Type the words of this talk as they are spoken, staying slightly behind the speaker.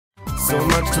so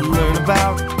much to learn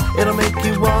about. It'll make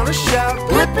you wanna shout,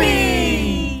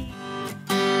 Blippi!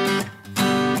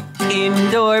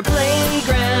 Indoor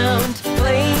playground,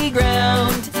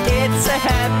 playground. It's a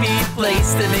happy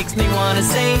place that makes me wanna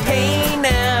say, hey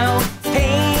now,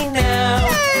 hey now.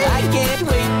 I can't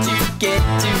wait to get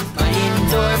to my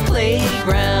indoor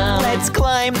playground. Let's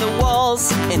climb the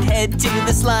walls and head to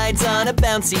the slides on a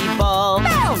bouncy ball.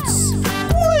 Bounce!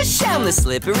 Whoosh down the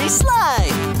slippery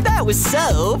slide. That was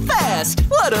so fast,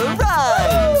 what a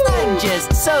ride! I'm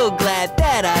just so glad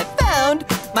that I found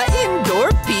my indoor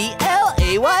PLAYGROUND.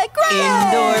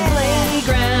 Indoor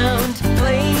playground,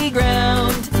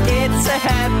 playground. It's a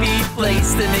happy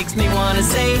place that makes me wanna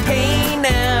say, hey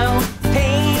now,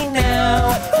 hey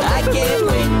now. I can't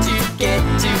wait to get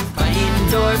to my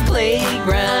indoor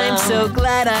playground. I'm so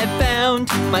glad I found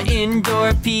my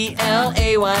indoor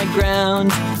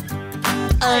PLAYGROUND.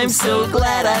 I'm so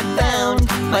glad I found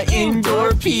my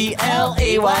indoor PLAYGROUND.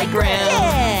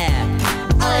 Yeah!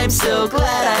 I'm so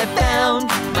glad I found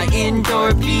my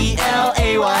indoor PLAYGROUND.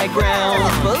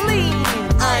 Trampoline!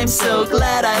 I'm so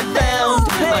glad I found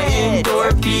my indoor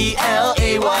PLAYGROUND.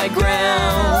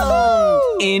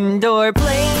 Indoor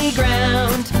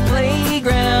playground,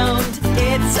 playground.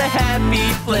 It's a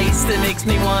happy place that makes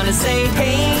me wanna say,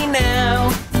 hey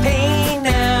now, hey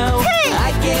now. Hey!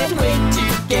 I can't wait to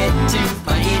get to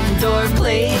my indoor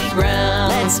playground.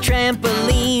 Let's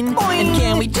trampoline. Boing. And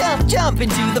can we jump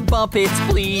into the ball pits,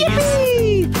 please?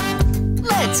 Yippee!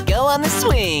 Let's go on the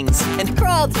swings and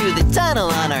crawl through the tunnel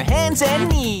on our hands and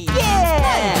knees.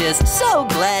 Yeah! I'm just so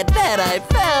glad that I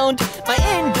found my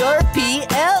indoor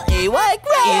PLAYGROUND.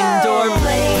 Indoor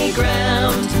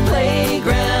playground,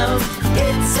 playground.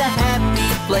 It's a happy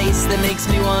place that makes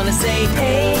me wanna say,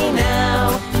 hey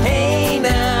now, hey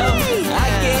now. Hey now. I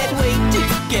can't wait to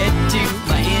get to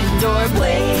my indoor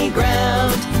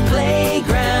playground,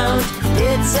 playground.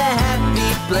 It's a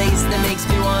happy place that makes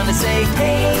me wanna say,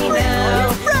 hey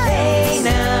now, hey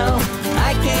now.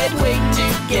 I can't wait to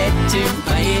get to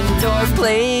my indoor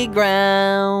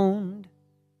playground.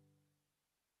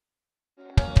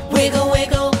 Wiggle,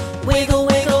 wiggle, wiggle,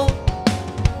 wiggle.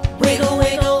 Wiggle,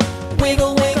 wiggle,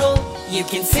 wiggle, wiggle. You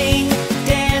can sing,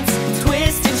 dance,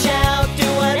 twist and shout. Do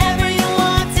whatever you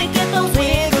want to get those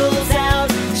wiggles out.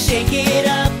 Shake it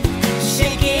up,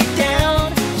 shake it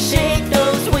down. Shake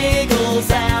those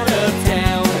wiggles out of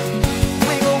town.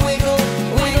 Wiggle, wiggle,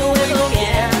 wiggle, wiggle,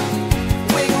 yeah.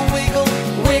 Wiggle, wiggle,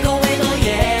 wiggle, wiggle,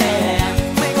 yeah.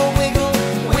 Wiggle, wiggle,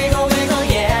 wiggle, wiggle,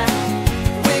 yeah.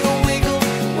 Wiggle, wiggle,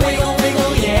 wiggle,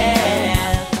 wiggle,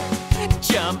 yeah.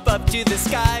 Jump up to the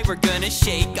sky, we're gonna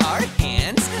shake our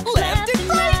hands. Left and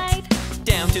right,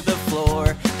 down to the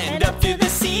floor and up to the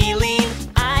ceiling.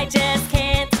 I just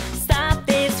can't stop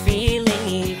this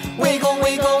feeling. Wiggle,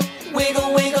 wiggle,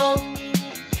 wiggle, wiggle.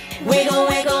 Wiggle, wiggle, wiggle,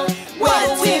 wiggle.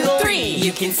 1, 2, 3.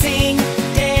 You can sing,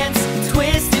 dance,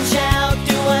 twist and shout.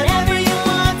 Do whatever you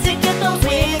want to get those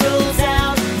wiggles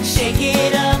out. Shake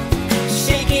it up,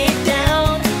 shake it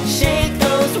down. Shake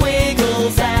those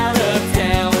wiggles out of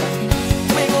town.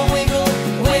 Wiggle, wiggle,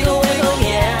 wiggle, wiggle,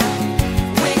 yeah.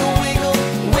 Wiggle, wiggle,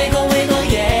 wiggle, wiggle,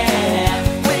 yeah.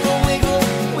 Wiggle, wiggle,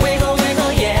 wiggle,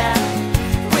 wiggle, yeah.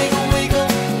 Wiggle, wiggle,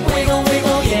 wiggle,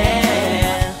 wiggle,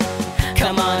 yeah.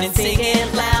 Come on and sing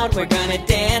it loud. We're gonna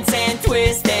dance and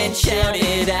twist and shout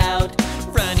it out.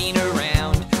 Running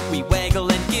around, we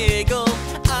waggle and giggle.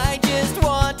 I just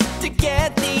want to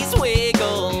get these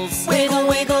wiggles. Wiggle,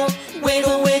 wiggle,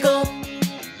 wiggle, wiggle.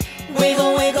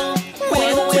 Wiggle, wiggle,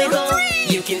 wiggle, wiggle.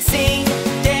 You can sing,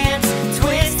 dance,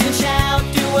 twist and shout.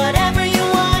 Do whatever you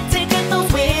want to get those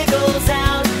wiggles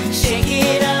out. Shake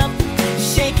it up,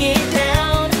 shake it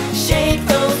down. Shake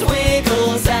those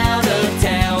wiggles out of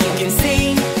town. You can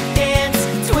sing, dance,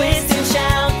 twist and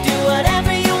shout. Do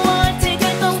whatever you want to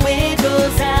get those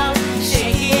wiggles out.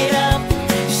 Shake it up,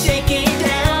 shake it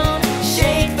down.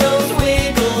 Shake those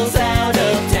wiggles out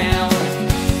of town.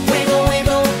 Wiggle,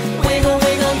 wiggle, wiggle,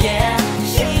 wiggle, yeah.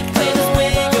 Shake those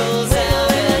wiggles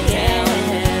out of town.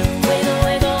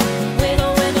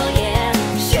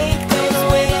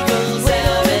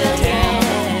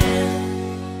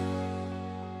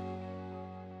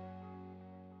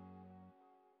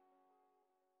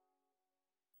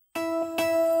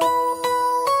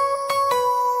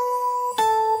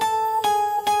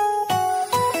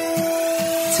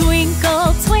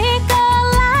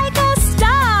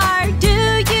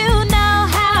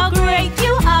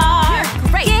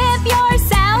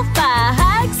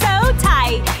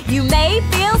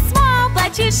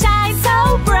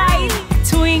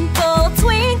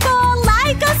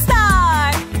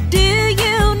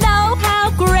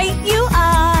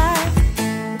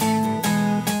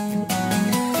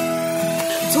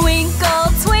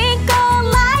 Twinkle, twinkle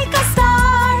like a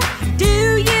star.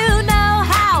 Do you know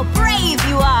how brave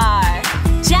you are?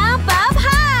 Jump up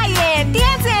high and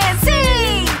dance and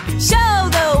sing. Show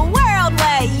the world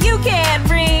what you can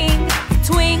bring.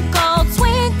 Twinkle,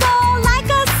 twinkle like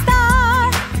a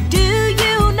star. Do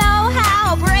you know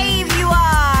how brave you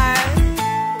are?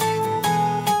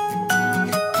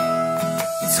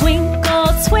 Twinkle,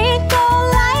 twinkle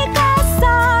like a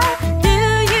star. Do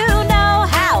you know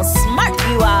how smart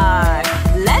you are?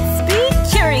 Let's be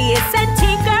curious and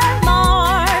tinker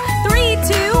more. 3,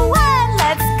 2, 1,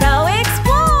 let's go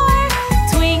explore.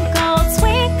 Twinkle,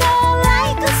 twinkle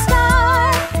like a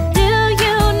star. Do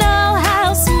you know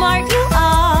how smart you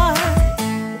are?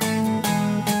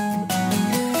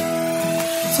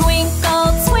 Twinkle,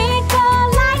 twinkle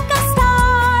like a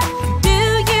star. Do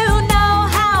you know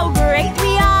how great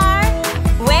we are?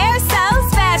 We're so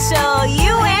special,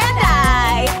 you and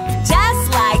I, just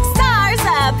like stars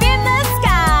up in the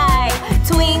sky.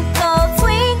 Twinkle,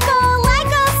 twinkle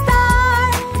like a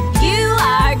star. You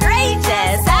are great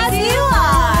just as you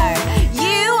are.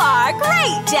 You are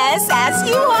great just as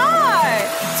you are.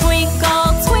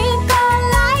 Twinkle, twinkle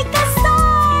like a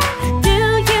star. Do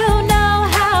you know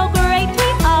how great we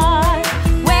are?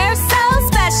 We're so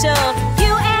special,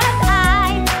 you and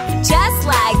I, just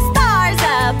like stars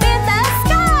up in the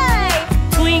sky.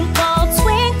 Twinkle,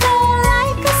 twinkle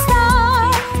like a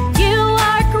star. You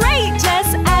are great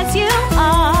just as you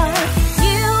are.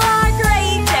 You are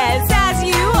great just as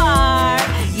you are.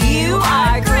 You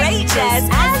are great just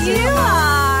as you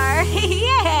are.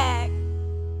 Yeah.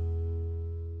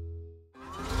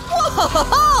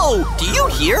 Whoa! Do you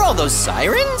hear all those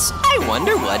sirens? I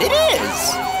wonder what it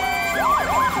is.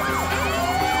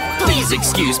 Please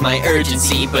excuse my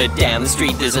urgency, but down the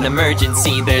street there's an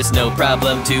emergency. There's no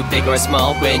problem too big or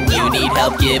small. When you need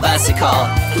help, give us a call.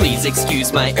 Please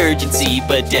excuse my urgency,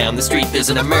 but down the street there's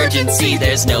an emergency.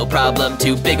 There's no problem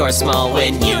too big or small.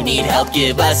 When you need help,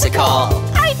 give us a call.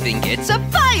 I think it's a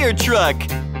fire truck.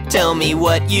 Tell me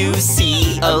what you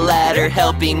see. A ladder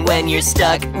helping when you're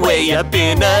stuck way up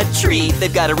in a tree.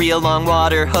 They've got a real long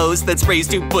water hose that sprays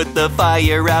to put the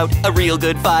fire out. A real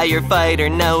good firefighter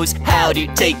knows how to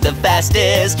take the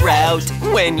fastest route.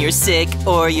 When you're sick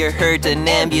or you're hurt, an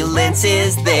ambulance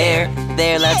is there.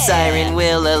 Their loud siren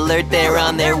will alert, they're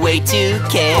on their way to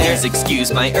care. Please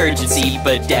excuse my urgency,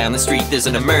 but down the street there's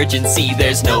an emergency.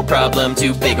 There's no problem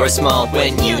too big or small.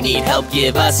 When you need help,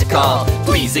 give us a call.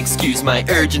 Please excuse my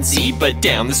urgency, but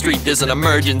down the street there's an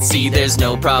emergency. There's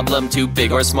no problem too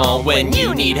big or small. When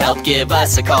you need help, give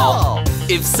us a call.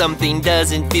 If something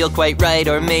doesn't feel quite right,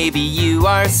 or maybe you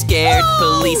are scared,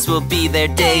 police will be there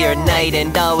day or night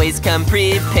and always come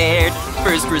prepared.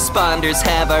 First responders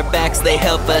have our backs, they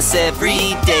help us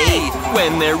every day.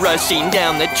 When they're rushing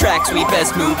down the tracks, we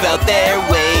best move out their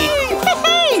way.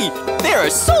 Hey! There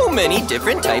are so many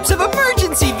different types of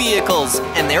emergency vehicles,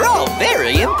 and they're all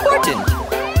very important.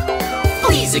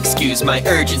 Please excuse my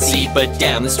urgency, but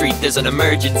down the street there's an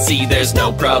emergency. There's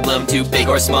no problem too big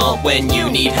or small. When you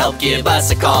need help, give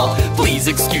us a call. Please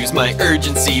excuse my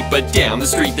urgency, but down the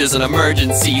street there's an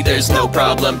emergency. There's no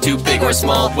problem too big or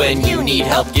small. When you need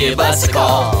help, give us a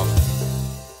call.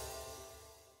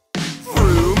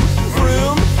 Vroom,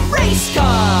 vroom, race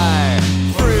car.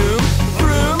 Vroom,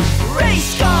 vroom,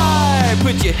 race car.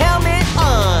 Put your helmet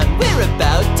on, we're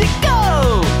about to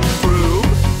go. Vroom,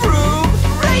 vroom,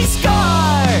 race car.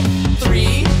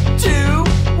 3, 2,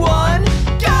 1,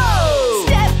 go!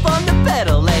 Step on the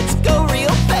pedal, let's go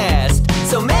real fast.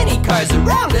 So many cars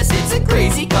around us, it's a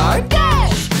crazy car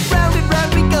dash. Round and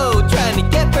round we go, trying to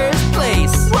get first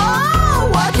place. Whoa,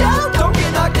 watch out, don't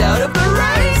get knocked out of the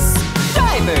race.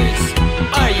 Drivers,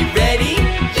 are you ready?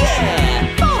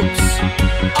 Yeah! Folks,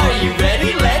 are you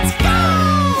ready? Let's go!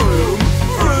 Vroom,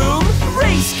 vroom,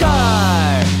 race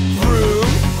car. Vroom,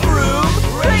 vroom,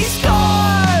 race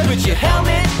car. Put your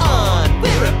helmet on,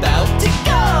 we're about to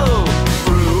go.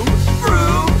 Vroom,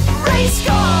 vroom, race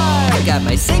car. I got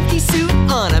my safety suit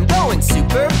on, I'm going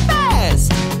super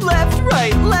fast. Left,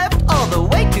 right, left, all the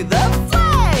way to the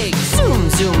flag. Zoom,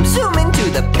 zoom, zoom into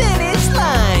the finish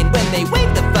line. When they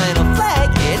wave the final flag,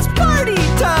 it's party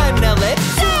time. Now let's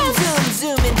zoom, zoom,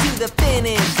 zoom into the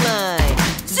finish line.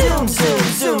 Zoom, zoom,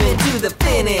 zoom into the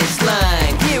finish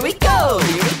line. Here we go,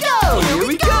 here we go, here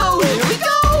we go, here we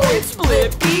go. It's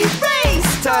Blippi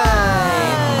race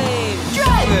time.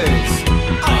 Drivers,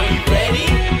 are you ready?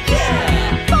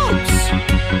 Yeah. Folks,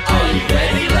 are you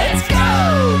ready? Let's go.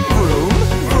 Vroom,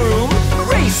 vroom,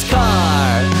 race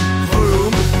car.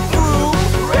 Vroom, vroom,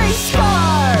 race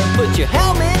car. Put your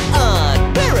helmet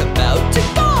on, we're about to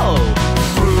go.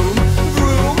 Vroom,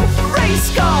 vroom, race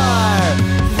car.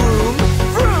 Vroom,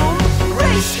 vroom.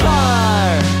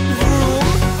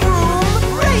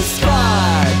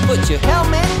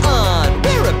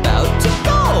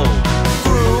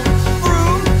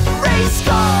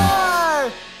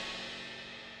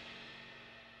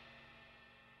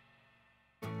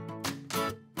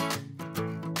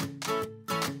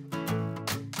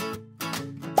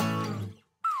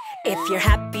 If you're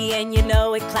happy and you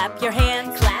know it, clap your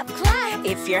hands. Clap, clap.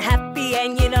 If you're happy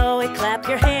and you know it, clap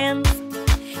your hands.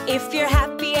 If you're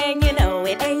happy and you know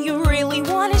it, and you really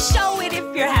want to show it.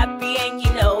 If you're happy and you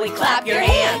know it, clap your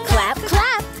hands. Clap,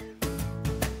 clap.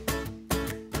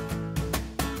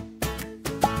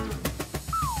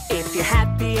 If you're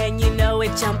happy and you know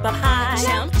it, jump up high.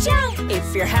 Jump, jump.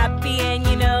 If you're happy and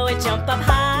you know it, jump up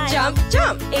high. Jump,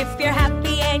 jump. If you're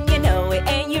happy and you know it,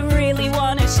 and you really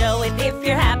want to show it. If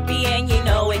you're happy and you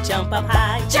know it, jump up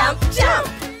high. Jump, jump.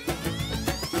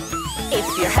 If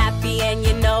you're happy and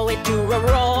you know it, do a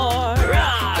roar.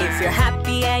 If you're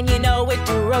happy and you know it,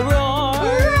 do a roar.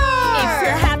 If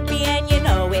you're happy and you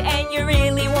know it, and you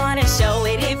really want to show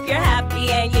it. If you're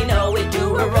happy and you know it,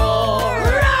 do a roar.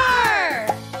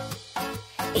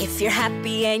 If you're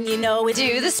happy and you know it,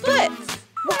 do the splits.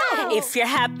 If you're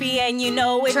happy and you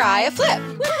know it, try a flip.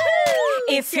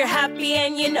 If you're happy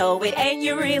and you know it, and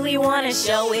you really want to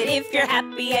show it. If you're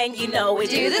happy and you know it,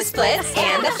 do the splits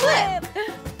and a flip.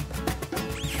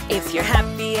 If you're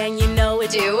happy and you know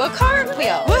it, do a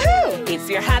cartwheel. Woohoo! If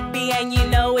you're happy and you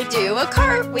know it, do a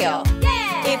cartwheel.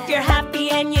 Yeah! If you're happy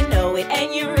and you know it,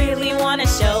 and you really want to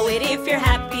show it. If you're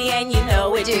happy and you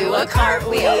know it, do a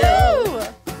cartwheel.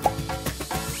 Woohoo!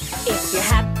 If you're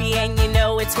happy and you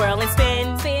know it, swirl and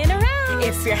spin. Spin around.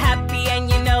 If you're happy and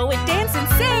you know it, dance and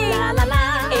sing. La la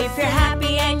la. If you're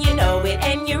happy and you know it,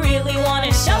 and you really want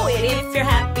to show it. If you're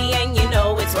happy and you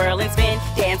know it, swirl and spin.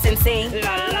 Dance and sing.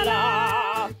 La la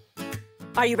la.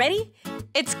 Are you ready?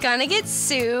 It's gonna get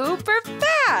super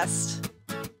fast.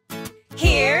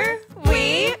 Here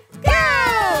we go!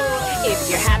 If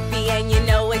you're happy and you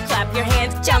know it, clap your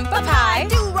hands, jump up high,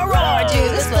 do a roar, do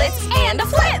the splits and a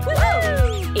flip.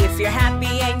 Woo! If you're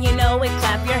happy and you know it,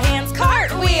 clap your hands,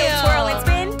 cartwheel, twirl and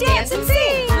spin, dance and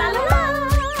sing. La la la.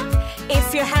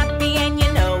 If you're happy and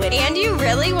you know it, and you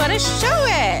really want to show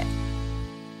it,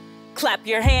 clap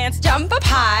your hands, jump up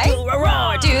high, do a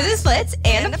roar, do the splits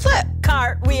and a flip,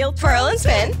 cartwheel, twirl and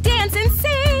spin, dance and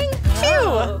sing.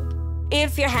 Phew!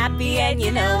 If you're happy and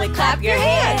you know it, clap your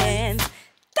hands.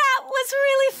 That was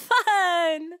really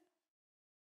fun.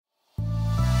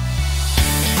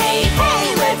 Hey,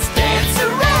 hey, let's dance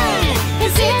around,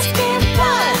 'cause it's been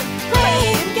fun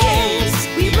playing games.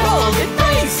 We rolled and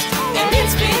raced, and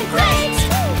it's been great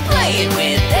playing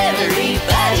with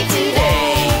everybody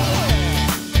today.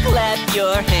 Clap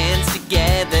your hands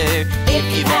together if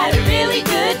you've had a really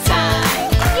good time.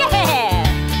 Yeah!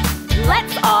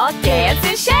 Let's all dance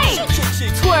and shake.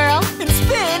 Twirl and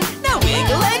spin, now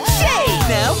wiggle and shake.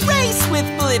 Now race with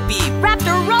Blippi.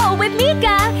 Raptor roll with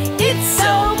Mika. It's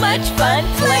so much fun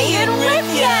playing with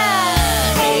ya.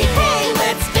 Hey, hey,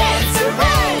 let's dance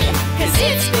around, 'cause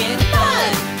it's been fun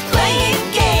playing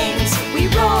games. We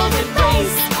rolled and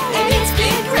raced, and it's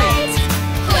been great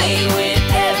playing with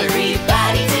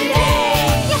everybody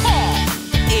today.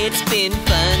 Yeah! It's been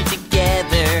fun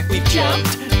together. We've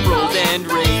jumped, rolled and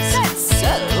raced. That's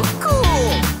so cool.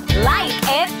 Like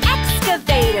an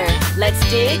excavator, let's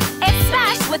dig and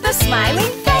smash with a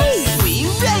smiling face. We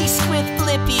raced with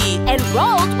Blippi And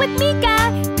rolled with Mika.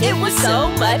 It was so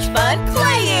much fun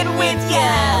playing with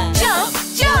ya. Jump,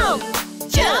 jump,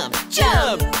 Jump,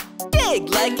 jump, dig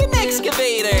like an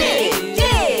excavator. dig,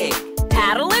 dig.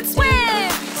 Paddle and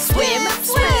swim, swim,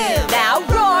 swim. Now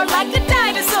roar like a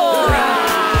dinosaur.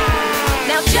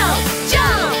 Now jump,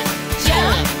 jump,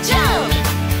 jump, jump.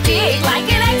 Dig like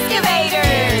an excavator.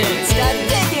 Don't stop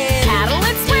digging. Paddle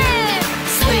and swim,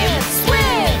 swim,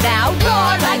 swim. Now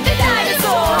roar like a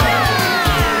dinosaur.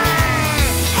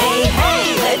 Hey, hey,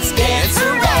 let's dance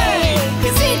around,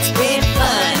 'cause it's been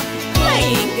fun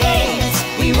playing games.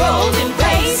 We rolled and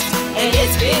raced, and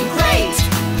it's been great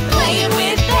playing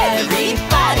with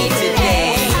everybody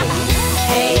today.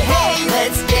 Hey, hey,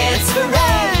 let's dance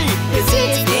around, 'cause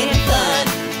it's been fun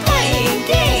playing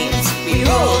games. We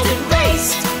rolled and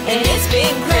raced, and it's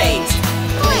been great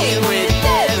playing with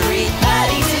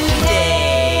everybody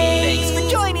today. Thanks for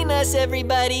joining us,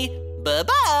 everybody.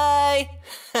 Bye-bye.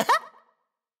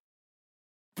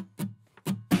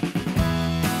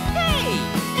 Hey,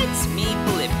 it's me,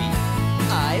 Blippi.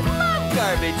 I love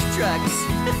garbage trucks.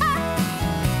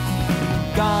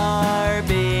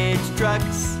 Garbage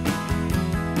trucks.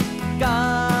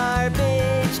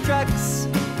 Garbage trucks.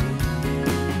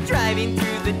 Driving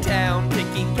through the town,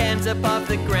 picking cans up off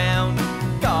the ground.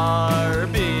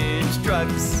 Garbage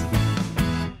trucks.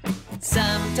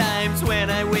 Sometimes when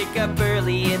I wake up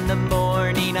early in the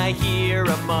morning, I hear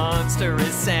a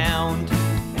monstrous sound.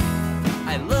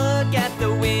 I look at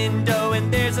the window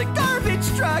and there's a garbage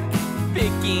truck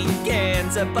picking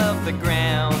cans up off the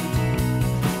ground.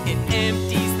 It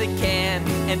empties the can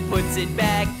and puts it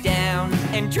back down. town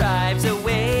and drives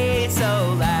away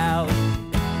so loud.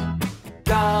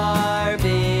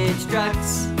 Garbage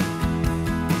trucks,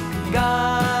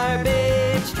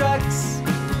 garbage trucks,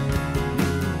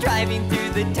 driving through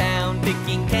the town,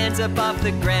 picking cans up off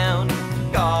the ground.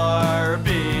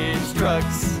 Garbage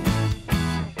trucks.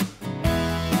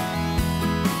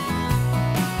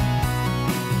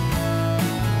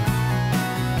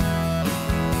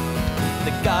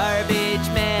 The garbage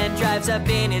man drives up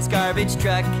in his garbage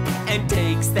truck and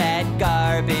takes that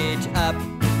garbage up.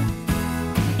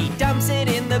 He dumps it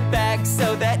in the back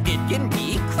so that it can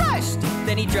be crushed.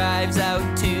 Then he drives out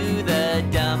to the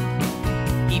dump.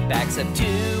 He backs up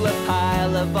to a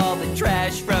pile of all the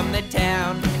trash from the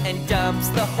town and dumps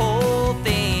the whole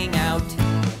thing out.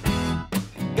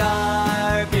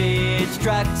 Garbage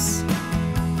trucks,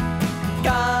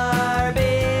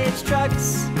 garbage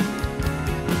trucks,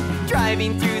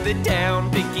 driving through the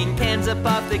town, picking cans up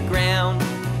off the ground.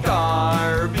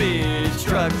 Garbage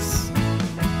trucks.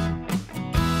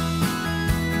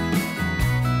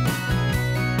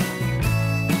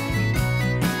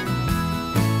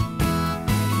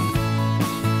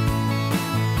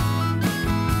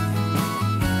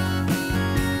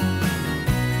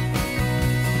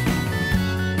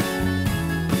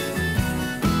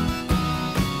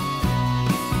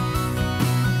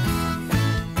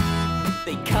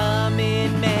 Come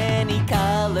in many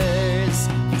colors.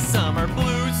 Some are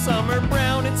blue, some are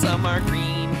brown, and some are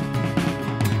green.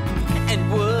 And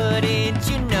wouldn't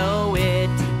you know it,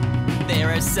 there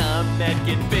are some that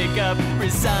can pick up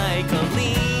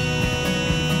recycling.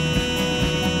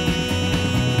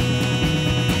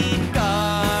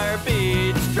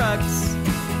 Garbage trucks,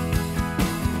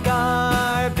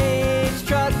 garbage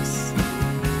trucks,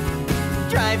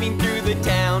 driving through the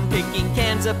town, picking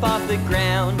cans up off the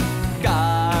ground.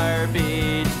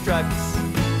 Garbage trucks,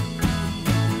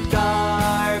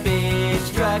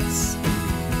 garbage trucks,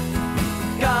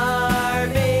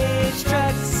 garbage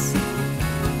trucks,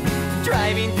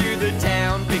 driving through the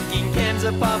town, picking cans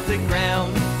up off the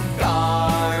ground.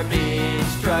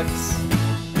 Garbage trucks.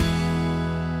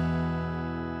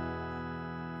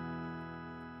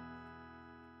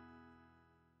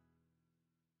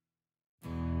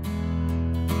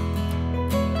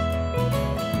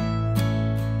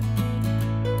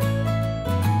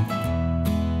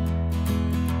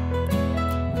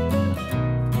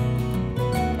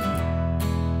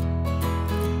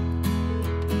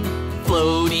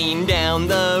 Floating down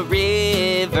the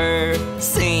river,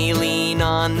 sailing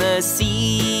on the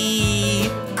sea,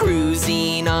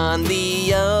 cruising on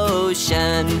the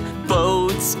ocean,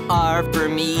 boats are for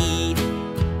me.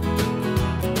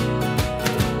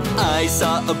 I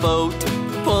saw a boat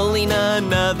pulling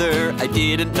another. I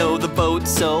didn't know the boat,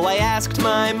 so I asked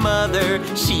my mother.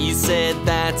 She said,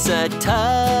 that's a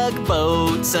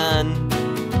tugboat, son.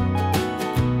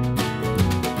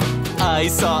 I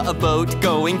saw a boat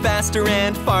going faster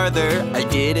and farther. I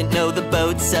didn't know the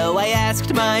boat, so I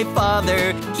asked my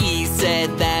father. He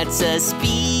said, that's a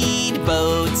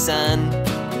speedboat, son.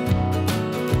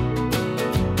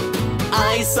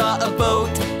 I saw a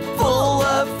boat full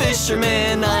of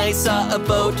fishermen. I saw a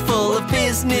boat full of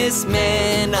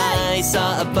businessmen. I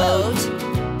saw a boat,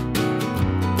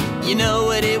 you know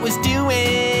what it was doing?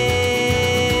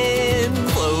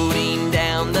 Floating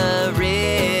down the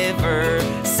river,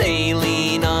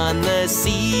 sailing on the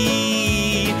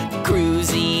sea,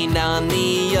 cruising on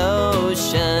the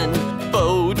ocean,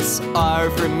 boats are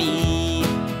for me.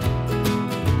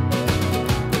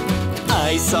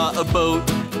 I saw a boat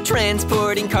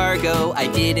transporting cargo. I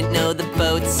didn't know the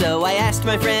boat, so I asked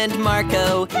my friend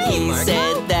Marco. He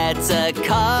said, that's a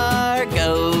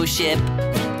cargo ship.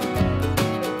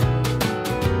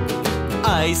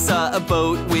 I saw a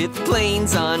boat with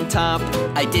planes on top.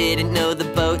 I didn't know the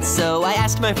boat, so I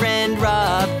asked my friend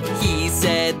Rob. He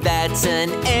said, that's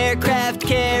an aircraft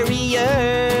carrier.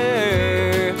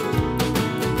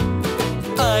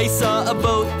 I saw a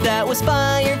boat that was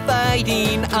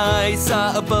firefighting. I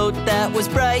saw a boat that was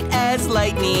bright as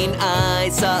lightning. I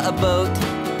saw a boat,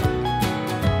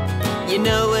 you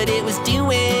know what it was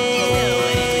doing?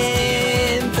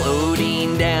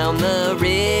 Floating down the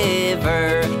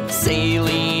river,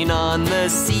 sailing on the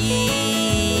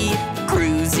sea,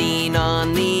 cruising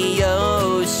on the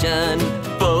ocean,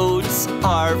 boats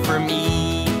are for me.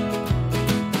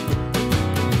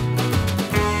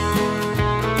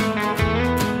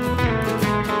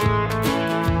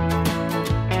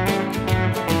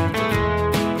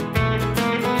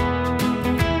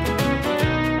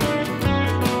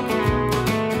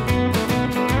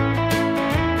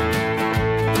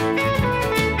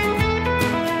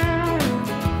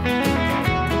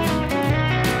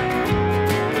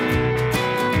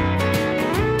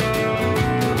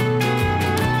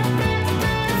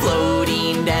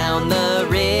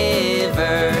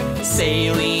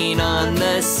 sailing on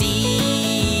the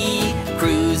sea,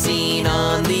 cruising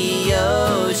on the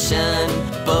ocean.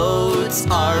 Boats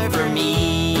are for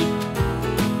me.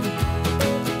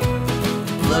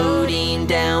 Floating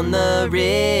down the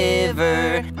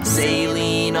river,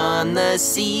 sailing on the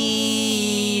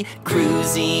sea,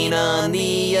 cruising on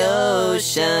the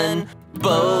ocean.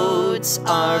 Boats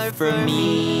are for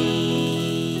me.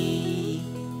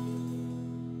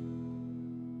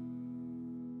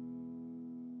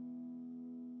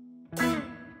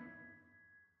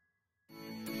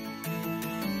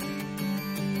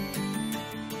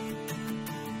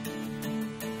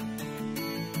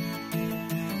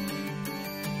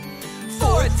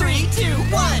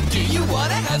 Do you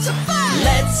wanna have some fun?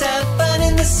 Let's have fun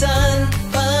in the sun,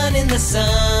 fun in the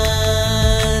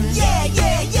sun. Yeah,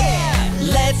 yeah, yeah.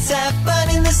 Let's have fun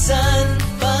in the sun,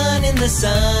 fun in the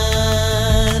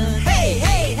sun. Hey,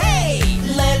 hey, hey.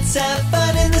 Let's have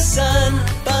fun in the sun,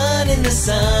 fun in the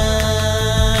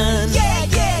sun. Yeah,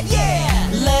 yeah, yeah.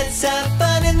 Let's have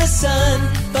fun in the sun,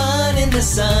 fun in the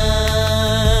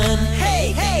sun.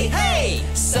 Hey, hey, hey.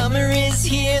 Summer is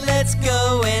here, let's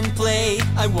go and play.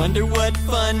 I wonder what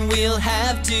fun we'll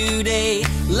have today.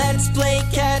 Let's play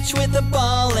catch with a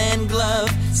ball and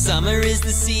glove. Summer is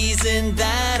the season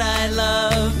that I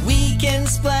love. We can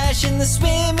splash in the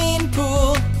swimming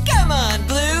pool. Come on,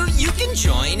 Blue, you can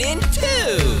join in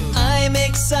too. I'm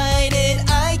excited,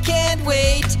 I can't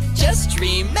wait. Just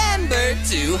remember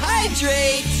to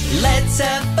hydrate. Let's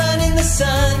have fun in the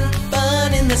sun,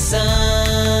 fun in the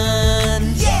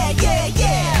sun. Yeah, yeah,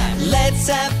 yeah. Let's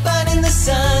have fun in the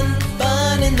sun,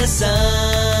 fun in the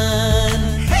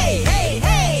sun. Hey, hey,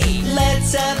 hey.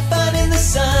 Let's have fun in the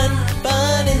sun,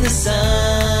 fun in the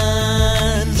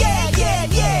sun. Yeah, yeah,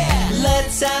 yeah.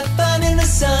 Let's have fun in the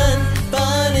sun,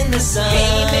 fun in the sun.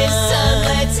 Hey, Miss Sun,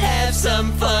 let's have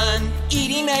some fun.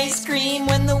 Eating ice cream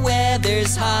when the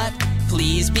weather's hot.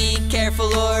 Please be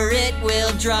careful or it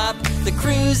will drop. The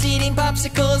crew's eating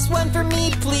popsicles, one for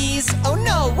me please. Oh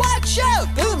no, watch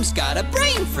out, Boom's got a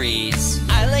brain freeze.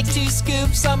 I like 2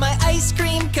 scoops on my ice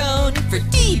cream cone for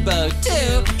Debo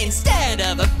too, instead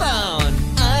of a phone.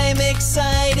 I'm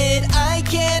excited, I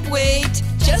can't wait.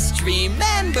 Just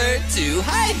remember to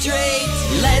hydrate.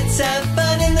 Let's have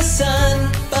fun in the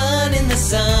sun, fun in the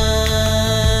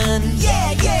sun.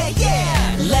 Yeah, yeah,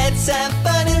 yeah. Let's have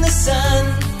fun in the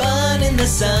sun, fun in the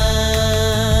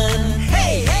sun.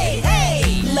 Hey, hey,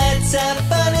 hey. Let's have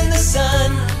fun in the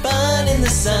sun, fun in the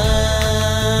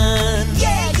sun.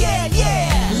 Yeah, yeah,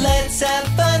 yeah. Let's have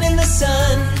fun in the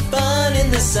sun, fun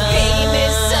in the sun. Hey,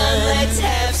 Miss Sun, let's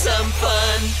have some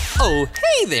fun. Oh,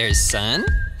 hey there, Sun.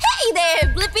 Hey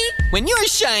there, Blippi! When you're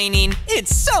shining,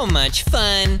 it's so much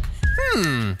fun.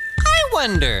 I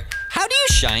wonder, how do you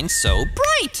shine so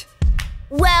bright?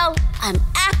 Well, I'm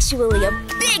actually a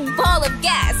big ball of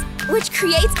gas, which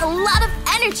creates a lot of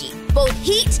energy, both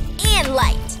heat and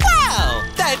light. Wow,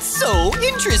 that's so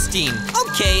interesting.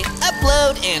 Okay,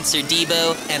 upload answer,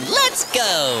 Debo, and let's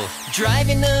go.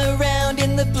 Driving around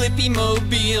in the Blippi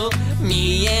mobile,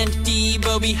 me and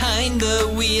Debo behind the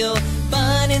wheel.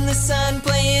 Fun in the sun,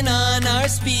 playing on our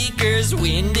speakers,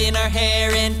 wind in our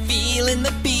hair and feeling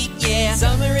the beat, yeah.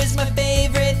 Summer is my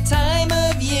favorite time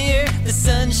of year. The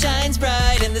sun shines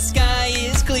bright and the sky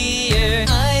is clear.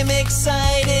 I'm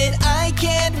excited, I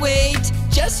can't wait.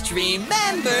 Just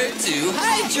remember to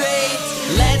hydrate.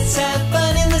 Let's have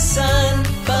fun in the sun,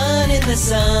 fun in the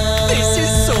sun. This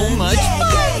is so much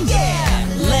fun. Yeah, yeah.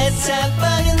 Let's have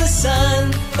fun in the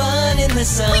sun, fun in the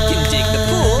sun. We can dig the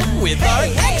pool with our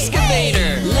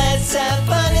excavator. Let's have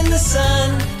fun in the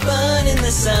sun, fun in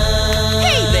the sun.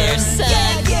 Hey there, sun.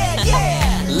 Yeah, yeah,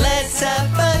 yeah. Let's have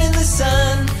fun in the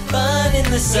sun, fun in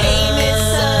the sun. Hey, Miss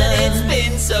Sun, it's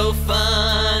been so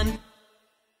fun.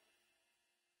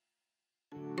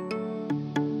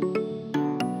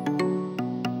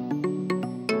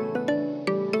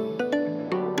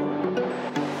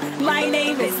 My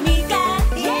name is Mika.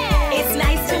 Yeah. It's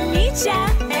nice to meet ya.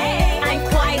 Hey. I'm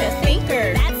quite a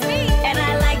thinker. That's me. And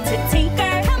I like to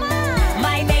tinker. Come on.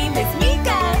 My name is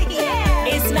Mika. Yeah.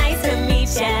 It's nice to meet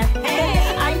ya.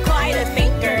 Hey. I'm quite a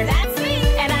thinker. That's me.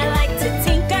 And I like to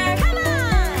tinker. Come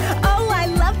on. Oh, I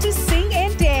love to sing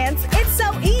and dance. It's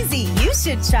so easy. You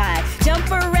should try. Jump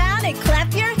around and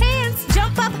clap your hands.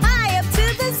 Jump up high up to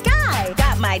the sky.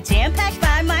 Got my jam pack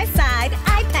by my side.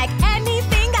 I pack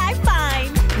anything I find.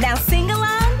 Now sing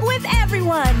along with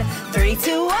everyone. 3,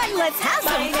 2, 1, let's have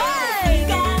some fun.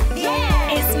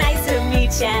 Yeah. It's nice to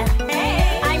meet ya.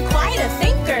 Hey. I'm quite a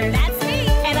thinker. That's me.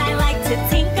 And I like to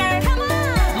tinker. Come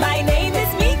on. My name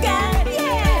is Mika.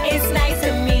 Yeah. It's nice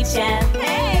to meet ya.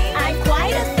 Hey. I'm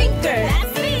quite a thinker.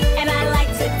 That's me. And I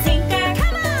like to tinker.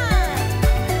 Come on.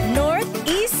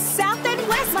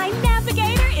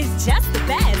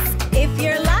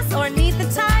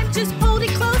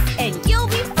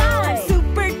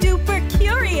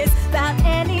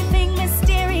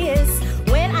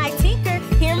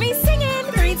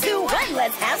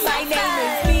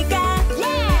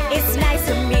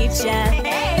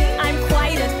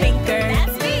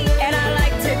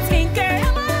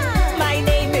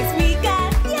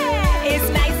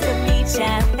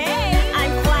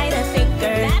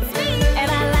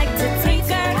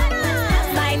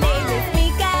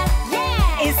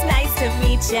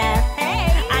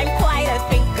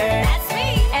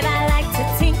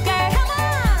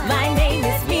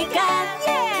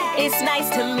 It's nice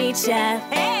to meet ya.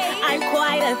 Hey! I'm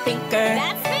quite a thinker.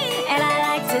 That's me! And I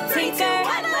like to tinker.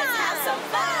 Let's have some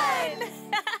fun!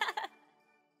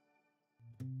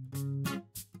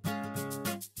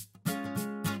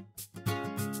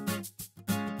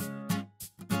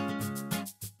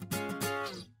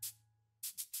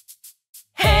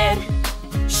 Head,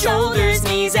 shoulders,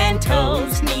 knees and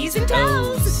toes. Knees and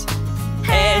toes.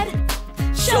 Head,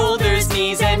 shoulders,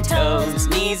 knees and toes.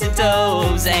 Knees and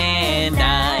toes. And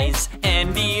eyes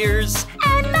and ears.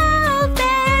 And mouth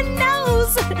and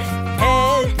nose.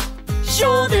 Head,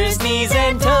 shoulders, knees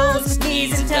and toes.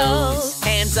 Knees and toes.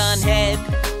 Hands on head.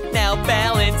 Now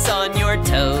balance on your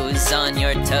toes. On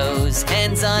your toes.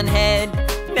 Hands on head.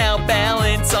 Now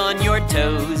balance on your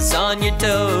toes. On your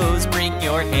toes. Bring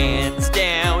your hands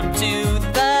down to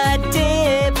the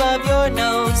tip of your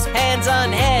nose. Hands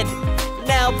on head.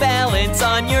 Now balance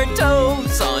on your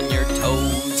toes. On your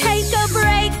toes. Take a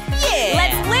break. Yeah.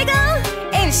 Let's wiggle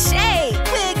and shake.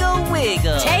 Wiggle,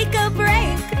 wiggle. Take a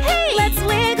break. Hey. Let's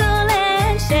wiggle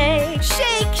and shake.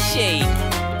 Shake, shake.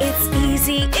 It's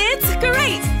easy, it's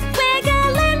great.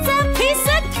 Wiggling's a piece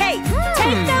of cake.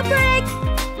 Take a break.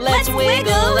 Let's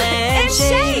wiggle and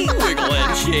shake. Wiggle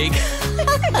and shake.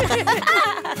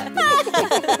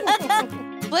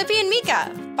 Blippi and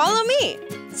Mika, follow me.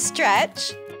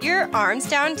 Stretch your arms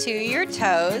down to your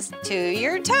toes, to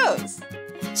your toes.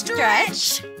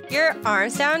 Stretch your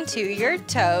arms down to your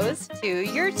toes, to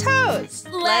your toes.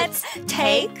 Let's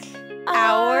take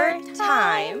our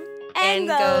time and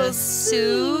go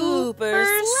super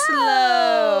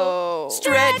slow.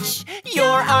 Stretch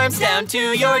your arms down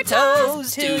to your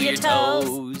toes, to your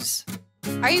toes.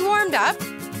 Are you warmed up?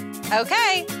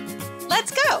 Okay,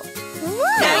 let's go.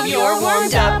 Now you're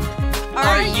warmed up.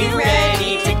 Are you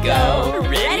ready to go?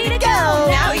 Ready to go.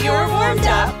 Now you're warmed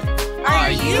up.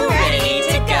 Are you ready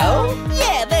to go?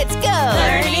 Yeah, let's go.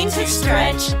 Learning to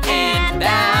stretch and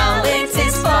balance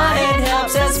is fun and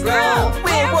helps us grow.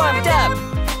 We're warmed up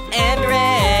and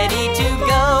ready to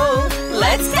go.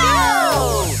 Let's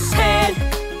go. Head,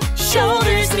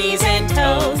 shoulders, knees and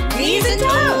toes. Knees and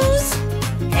toes.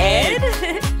 Head,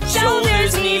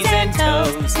 shoulders, knees and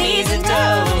toes. Knees and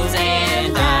toes.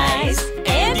 And eyes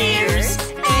and ears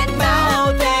and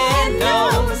mouth and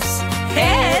nose.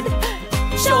 Head,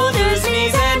 shoulders,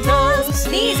 knees and toes.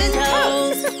 Knees and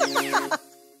toes.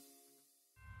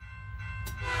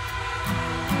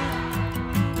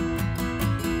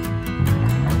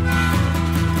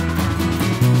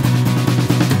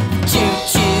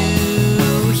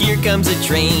 Choo-choo, here comes a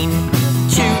train.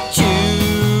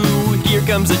 Choo-choo, here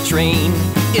comes a train.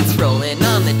 It's rolling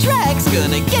on the tracks,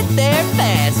 gonna get there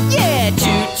fast. Yeah,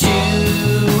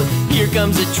 choo-choo, here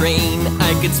comes a train.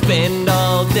 I could spend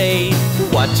all day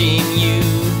watching you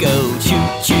go.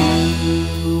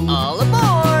 Choo-choo, all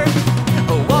aboard.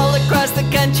 Oh, all across the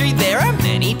country there are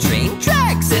many train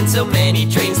tracks and so many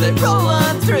trains that roll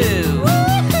on through.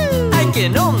 I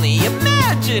can only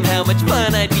imagine how much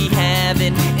fun I'd be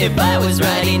having if I was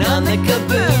riding on the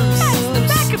caboose. That's the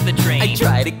back of the train. I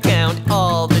try to count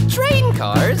all the train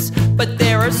cars, but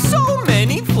there are so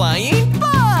many flying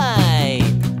by.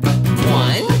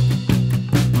 1,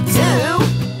 2,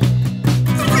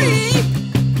 3,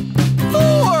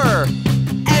 4,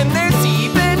 and there's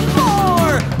even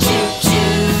more.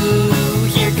 Choo-choo,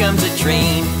 here comes a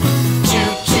train.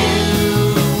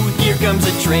 Choo-choo, here comes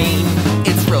a train.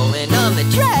 It's rolling on the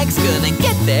tracks, gonna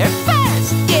get there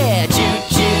fast. Yeah,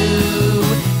 choo-choo,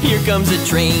 here comes a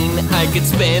train. I could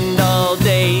spend all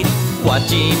day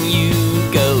watching you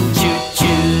go.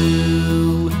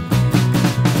 Choo-choo.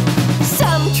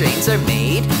 Some trains are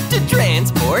made to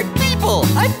transport people.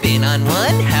 I've been on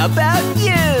one, how about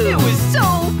you? It was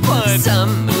so fun.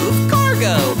 Some move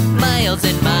cargo, miles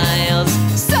and miles.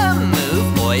 Some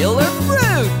move oil or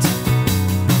fruit.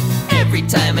 Every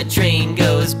time a train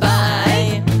goes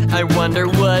by, I wonder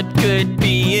what could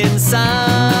be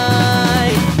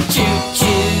inside.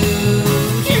 Choo-choo,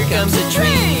 here comes a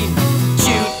train.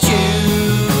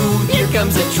 Choo-choo, here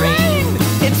comes a train.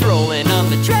 It's rolling on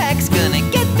the tracks, gonna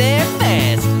get there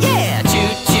fast. Yeah,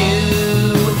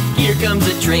 choo-choo, here comes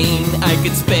a train. I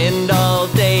could spend all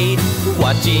day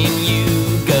watching you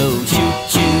go.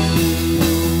 Choo-choo,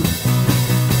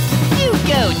 you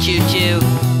go, choo-choo.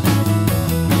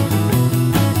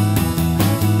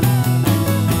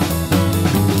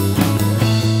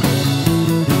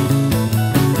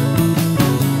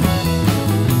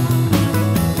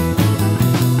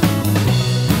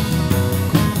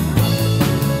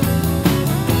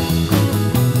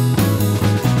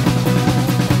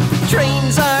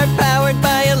 Trains are powered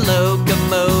by a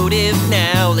locomotive.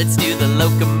 Now let's do the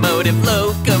locomotive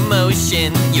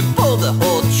locomotion. You pull the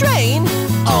whole train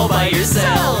all by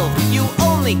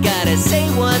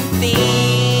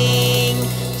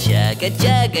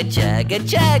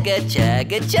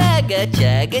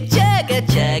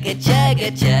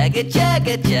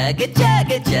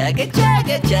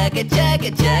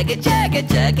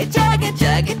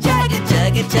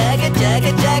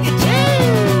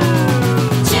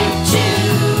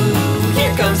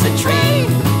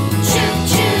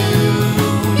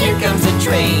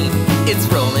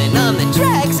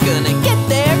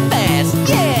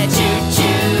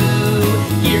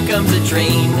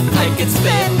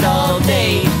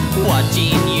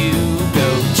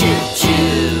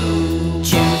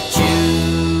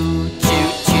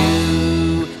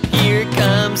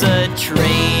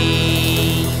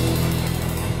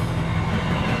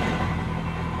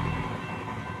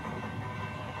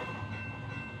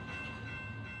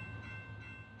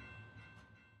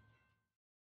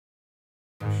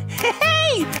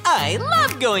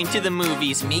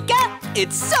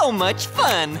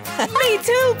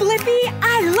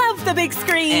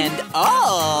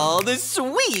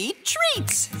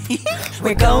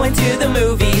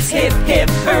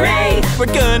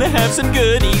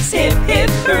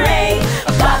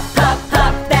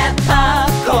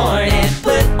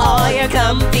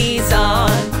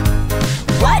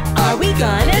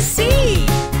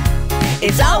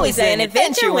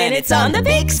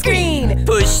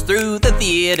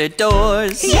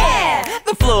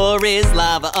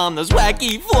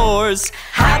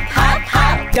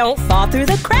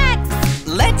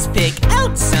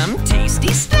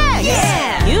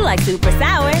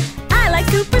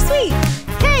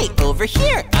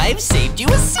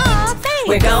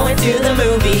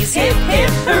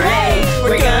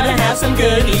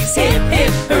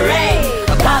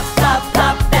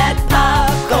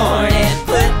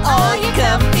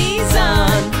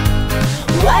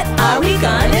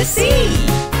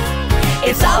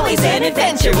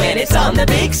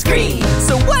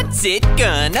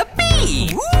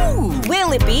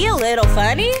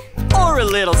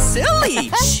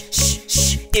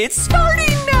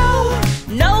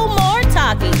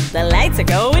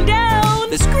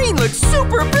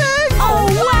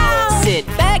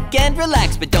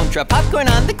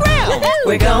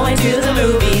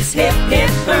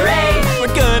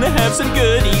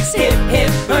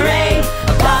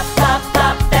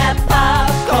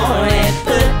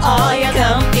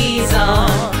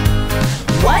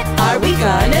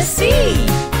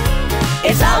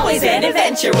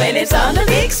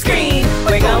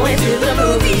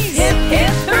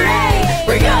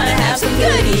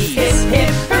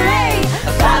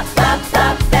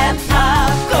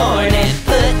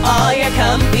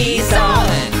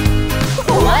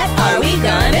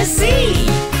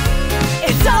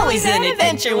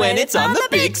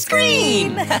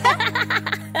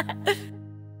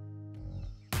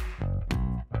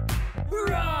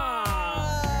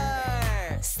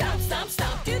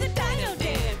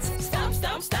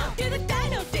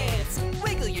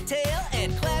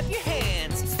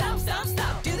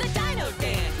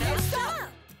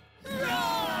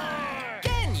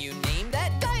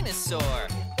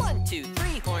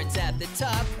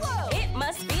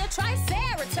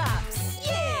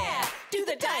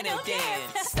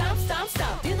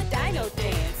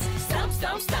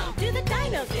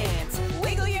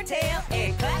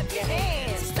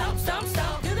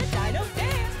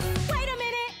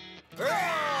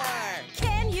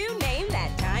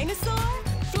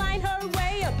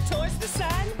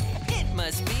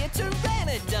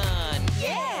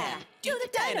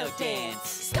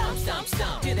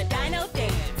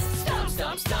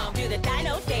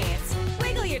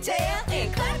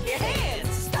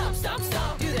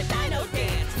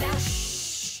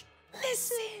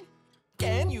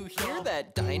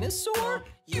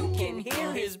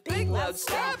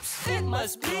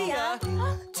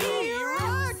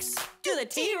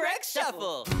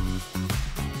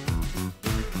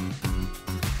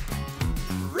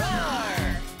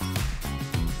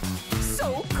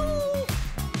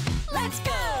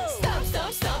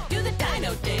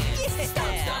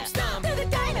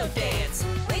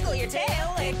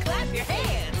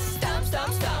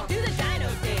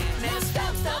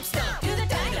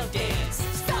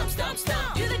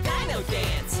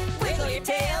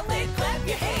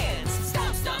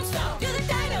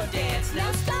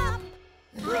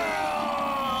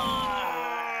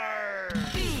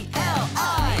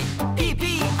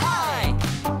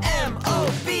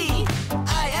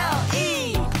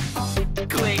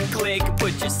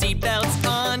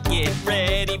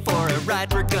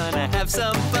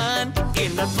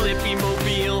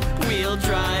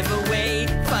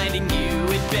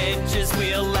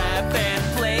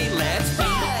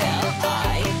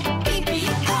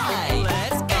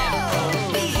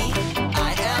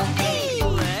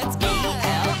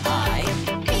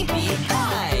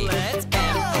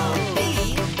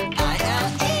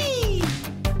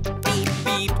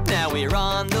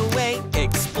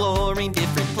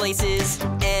places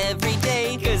every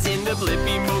day. 'Cause in the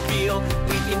Blippi Mobile,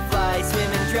 we can fly,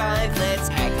 swim, and drive. Let's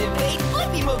activate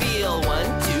Blippi Mobile. 1,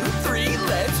 2, 3,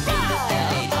 let's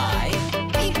ride.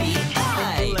 L-I-P-P-I.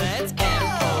 Let's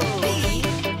M-O-B-I-L-E.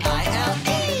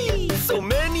 So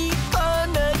many fun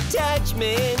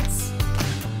attachments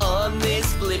on this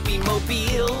Blippi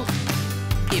Mobile.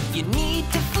 If you need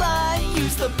to fly,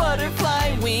 use the butterfly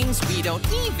wings. We don't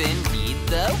even need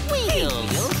the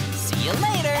wheels. See you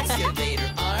later. Excavator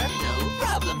arm, no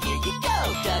problem. Here you go.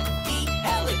 Duck feet,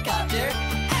 helicopter,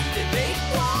 activate.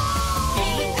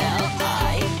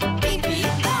 B-L-I-P-P-I.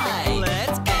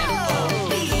 Let's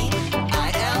M-O-B-I-L-E.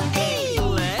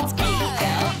 Let's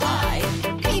B-L-I-P-P-I.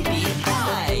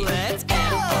 Let's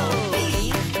M-O-B-I-L-E.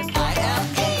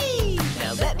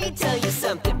 Now let me tell you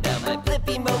something about my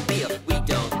Blippi Mobile. We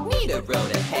don't need a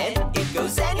road ahead. It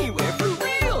goes anywhere for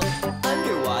real.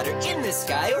 Underwater, in the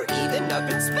sky, or even up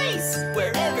in space.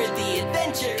 Wherever the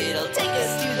adventure, it'll take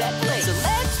us to that place. So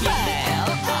let's ride.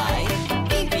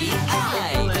 L-I-P-P-I.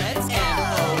 Let's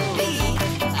M-O-B-I-L-E.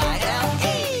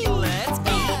 Let's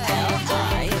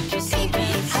B-L-I-P-P-I.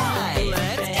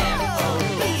 Let's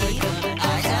M-O-B-I-L-E.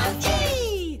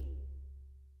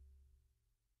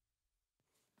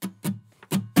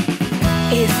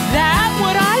 Is that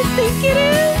what I think it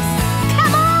is?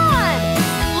 Come on!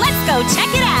 Let's go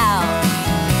check it out!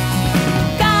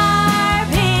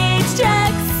 Garbage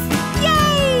trucks!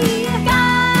 Yay!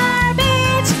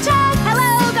 Garbage truck!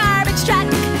 Hello, garbage truck!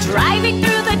 Driving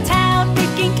through the town,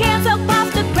 picking cans up off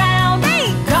the ground. Hey!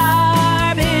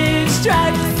 Garbage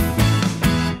trucks!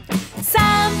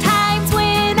 Sometimes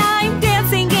when I'm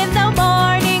dancing in the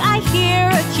morning, I hear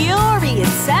a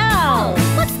curious sound.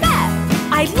 What's that?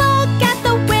 I look at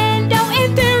the window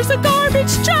and there's a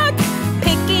garbage truck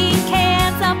picking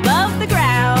cans above the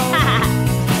ground.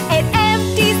 It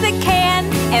empties the can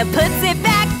and puts it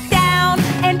back down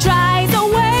and drives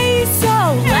away so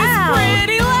loud. It's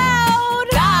pretty loud.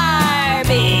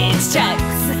 Garbage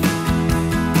trucks.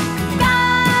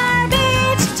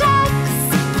 Garbage trucks.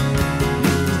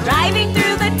 Driving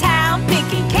through the town,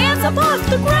 picking cans up off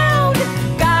the ground.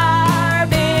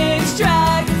 Garbage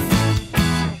trucks.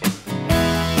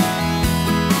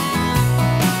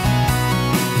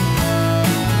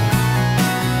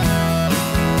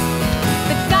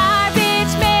 The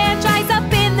garbage man drives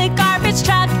up in the garbage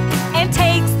truck and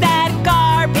takes that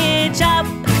garbage up.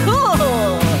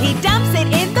 Cool! He dumps it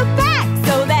in the back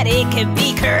so that it can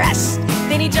be crushed.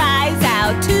 Then he drives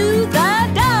out to the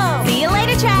dump. See you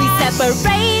later, trash! We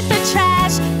separate the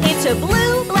trash into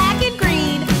blue, black, and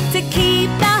green to keep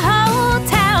the whole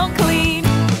town clean.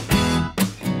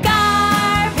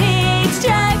 Garbage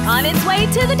truck on its way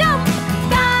to the dump.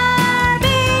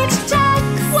 Garbage truck,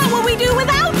 what will we do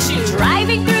without you?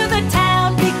 Driving through the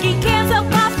town, picking cans up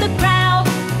off the ground.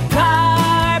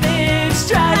 Garbage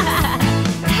truck.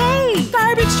 Hey,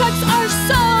 garbage trucks are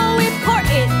so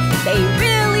important. They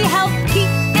really help keep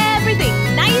everything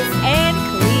nice and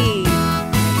clean.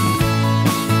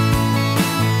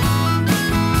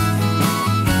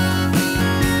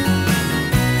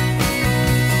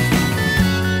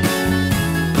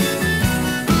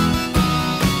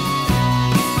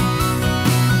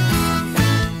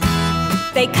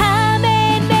 They come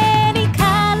in many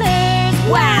colors.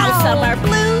 Wow! Some are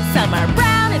blue, some are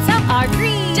brown, and some are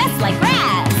green, just like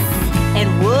grass. And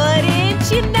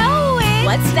wouldn't you know it?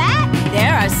 What's that?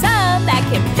 There are some that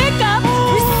can pick up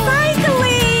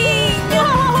recycling.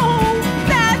 Whoa!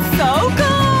 That's so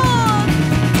cool!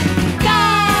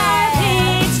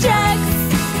 Garbage trucks.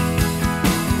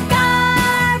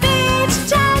 Garbage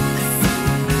trucks.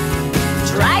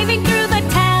 Driving through the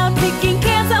town, picking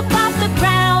cans up off the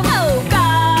ground. Oh,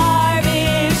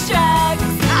 garbage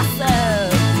trucks.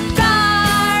 Awesome.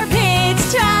 Garbage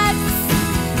trucks.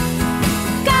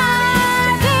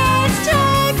 Garbage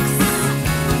trucks.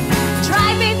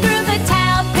 Driving through the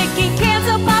town, picking cans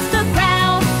up off the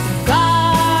ground.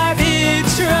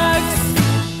 Garbage trucks.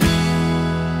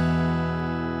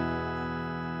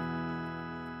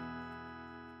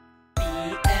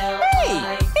 Hey,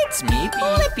 it's me,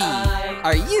 Blippi.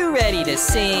 Are you ready to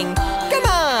sing? Come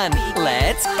on,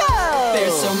 let's go!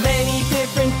 There's so many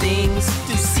different things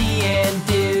to see and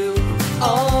do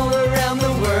all around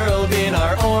the world in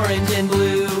our orange and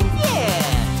blue.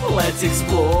 Yeah! Let's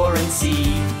explore and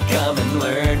see. Come and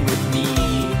learn with me.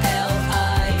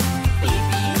 L-I-P-P-I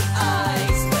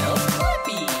spells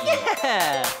Blippi.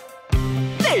 Yeah!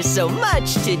 There's so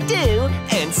much to do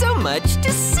and so much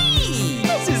to see.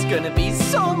 This is gonna be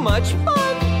so much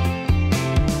fun.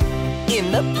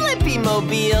 In the Blippi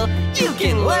Mobile, you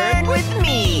can learn with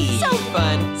me. So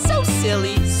fun, so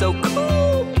silly, so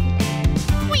cool.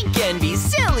 We can be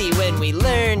silly when we we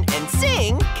learn and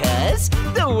sing, 'cause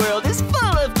the world is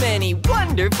full of many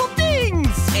wonderful things.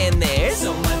 And there's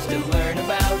so much to learn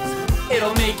about,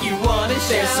 it'll make you wanna shout.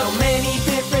 There's so many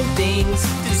different things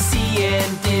to see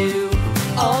and do,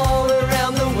 all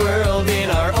around the world in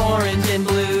our orange and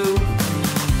blue.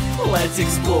 Let's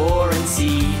explore and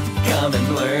see, come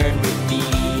and learn with me.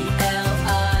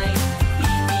 L-I-P-P-I.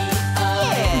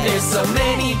 There's so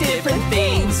many different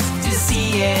things to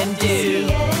see and do,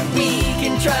 we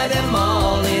can try them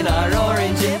all in our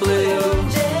orange and blue.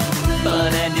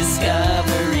 Fun and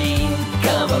discovery,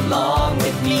 come along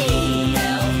with me.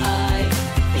 L-I-P-P-I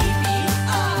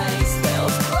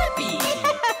spells Blippi.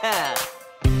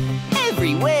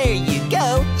 Everywhere you go,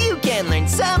 you can learn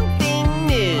something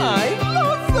new. I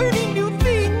love learning new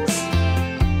things.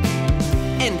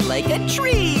 And like a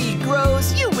tree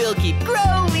grows, you will keep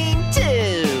growing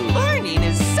too. Learning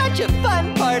is such a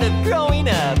fun part of growing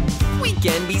up. We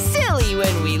can be silly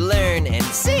when we learn and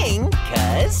sing,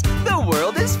 'cause the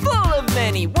world is full of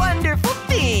many wonderful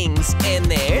things. And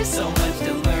there's so much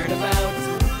to learn about,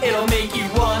 it'll make you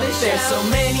wanna shout. There's so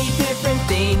many different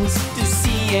things to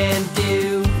see and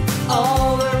do,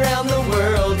 all around the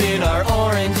world in our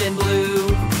orange and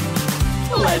blue.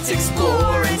 Let's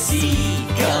explore and see,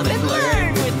 come and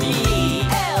learn with me.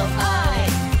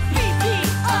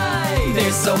 L-I-P-P-I.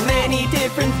 There's so many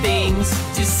different things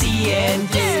to see and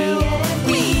do,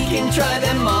 we can try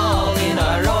them all in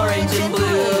our orange and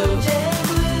blue.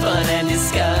 Fun and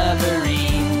discovery,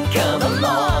 come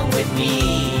along with me.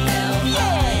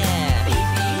 L-I-P-P-I.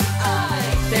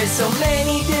 There's so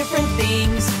many different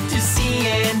things to see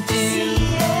and do,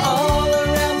 all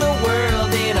around the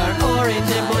world in our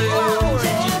orange and blue.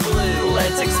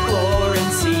 Let's explore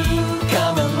and see,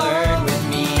 come and learn with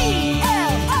me.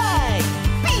 L-I-P-P-I.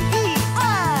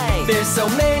 There's so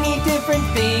many different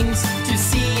things to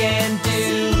see and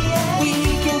do, we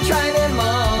can try them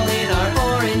all in our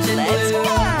orange and blue. Let's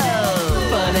go!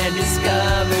 Fun and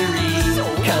discovery,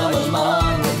 come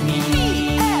along with me.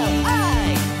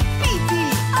 L-I-P-P-I.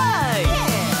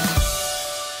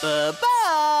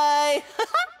 Bye-bye!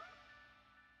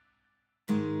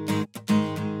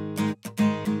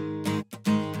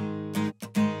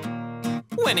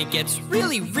 When it gets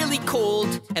really, really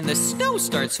cold and the snow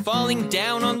starts falling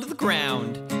down onto the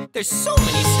ground, there's so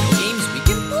many snow games we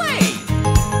can play.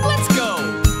 Let's go!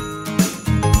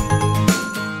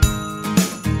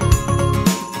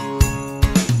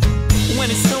 When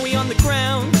it's snowy on the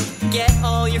ground, get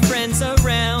all your friends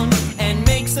around and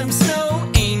make some snow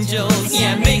angels.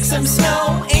 Yeah, make some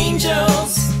snow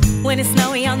angels. When it's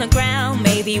snowy on the ground,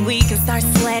 maybe we can start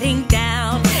sledding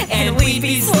down. And we'd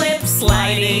be slip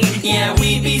sliding. Yeah,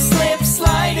 we'd be slip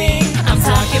sliding. I'm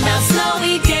talking about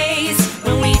snowy days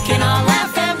when we can all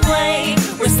laugh and play.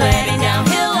 We're sledding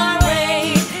downhill our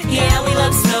way. Yeah, we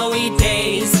love snowy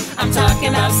days. I'm talking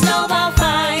about snowball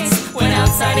fights when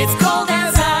outside it's cold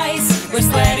as ice. We're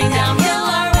sledding downhill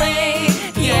our way.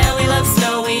 Yeah, we love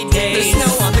snowy days. There's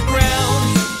snow on the ground,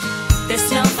 There's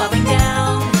snow falling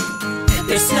down.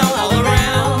 there's snow all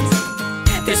around.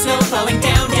 There's snow falling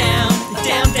down, down,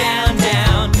 down, down,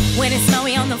 down. When it's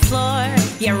snowy on the floor,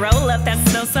 yeah, roll up that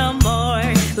snow some more.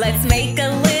 Let's make a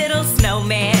little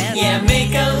snowman. Yeah,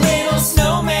 make a little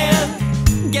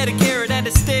snowman. Get a carrot and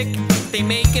a stick, they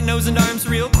make a nose and arms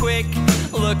real quick.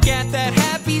 Look at that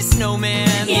happy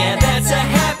snowman. Yeah, that's a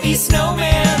happy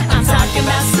snowman. I'm talking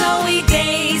about snowy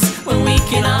days when we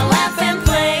can all laugh and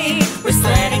play. We're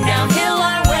sledding downhill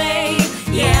our way.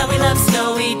 Yeah, we love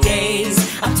snowy days.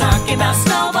 I'm talking about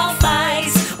snowball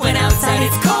fights when outside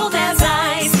it's cold as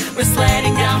ice. We're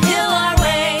sledding downhill our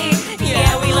way.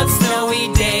 Yeah, we love snowy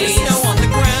days. There's snow on the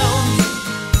ground,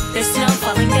 There's snow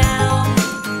falling down.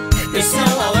 there's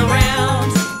snow all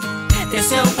around. There's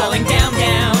snow falling down,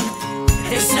 down.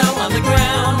 There's snow on the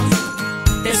ground,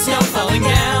 There's snow falling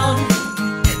down.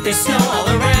 there's snow all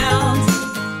around.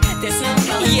 There's snow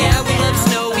falling Yeah, down, we love down,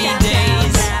 snowy down,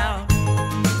 days. down,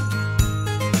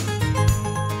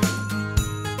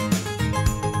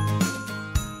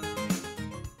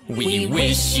 We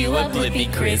wish you a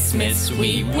Blippi Christmas.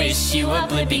 We wish you a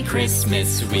Blippi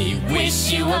Christmas. We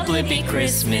wish you a Blippi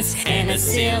Christmas and a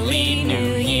silly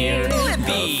New Year.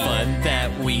 The fun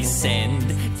that we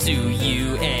send to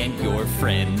you and your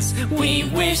friends. We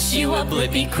wish you a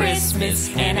Blippi Christmas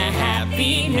and a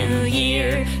happy New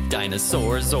Year.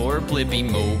 Dinosaurs or Blippi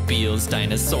mobiles,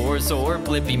 dinosaurs or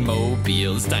Blippi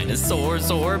mobiles, dinosaurs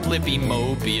or Blippi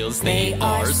mobiles. They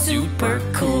are super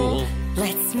cool.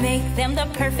 Let's make them the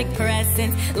perfect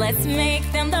presents. Let's make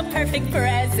them the perfect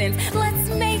presents. Let's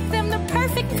make them the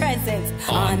perfect presents.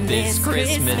 On this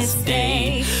Christmas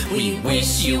Day, we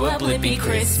wish you a Blippi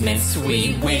Christmas.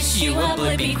 We wish you a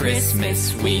Blippi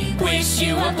Christmas. We wish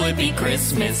you a Blippi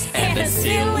Christmas and a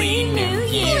silly New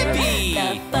Year.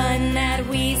 The fun that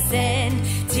we send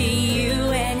to you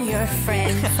and your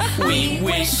friends. We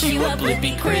wish you a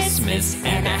Blippi Christmas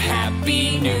and a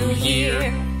Happy New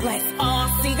Year. Let's all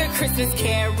sing a Christmas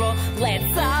carol.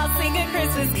 Let's all sing a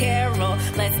Christmas carol.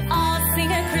 Let's all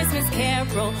sing a Christmas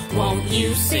carol. Won't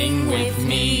you sing with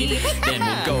me? Then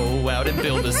we'll go out and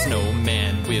build a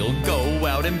snowman. We'll go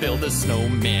out and build a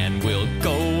snowman. We'll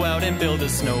go out and build a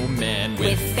snowman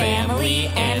with family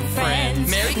and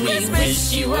friends. Merry Christmas! We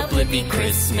wish you a Blippi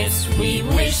Christmas. We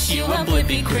wish you a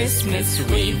Blippi Christmas.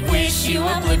 We wish you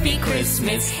a Blippi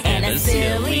Christmas and a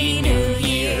silly New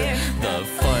Year. The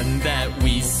fun that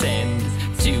we send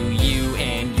to you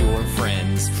and your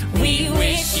friends. We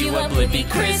wish you a Blippi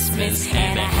Christmas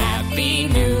and a Happy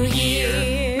New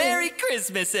Year. Merry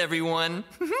Christmas, everyone!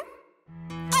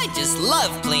 I just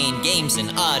love playing games in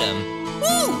autumn.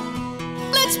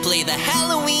 Woo! Let's play the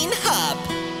Halloween hop.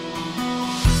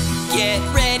 Get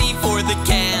ready for the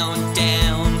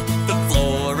countdown. The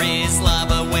floor is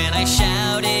lava when I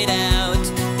shout it out.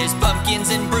 There's pumpkins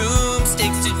and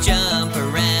broomsticks to jump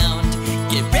around.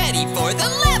 Get ready for the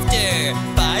laughter.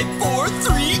 5, 4,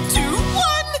 3, 2,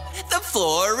 1. The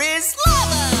floor is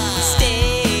lava.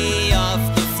 Stay off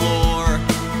the floor.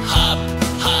 Hop,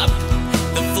 hop.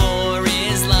 The floor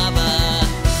is lava.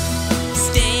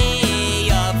 Stay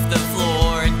off the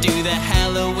floor. Do the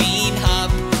Halloween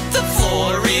hop. The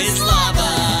floor is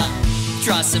lava.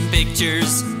 Draw some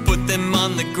pictures. Put them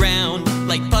on the ground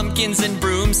like pumpkins and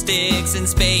broomsticks and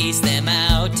space them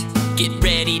out. Get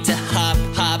ready to hop,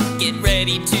 hop, get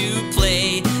ready to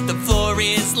play. The floor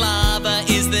is lava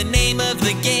is the name of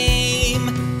the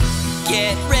game.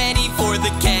 Get ready for the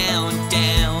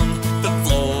countdown. The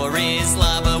floor is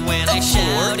lava when I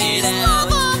shout it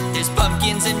out. There's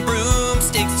pumpkins and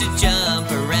broomsticks to jump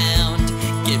around.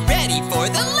 Get ready for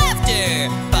the laughter.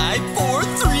 5, 4,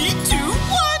 3, 2,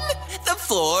 1. The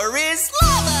floor is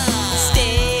lava.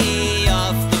 Stay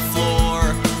off the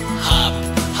floor. Hop,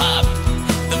 hop.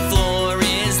 The floor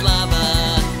is lava.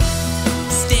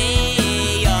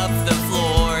 Stay off the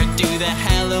floor. Do the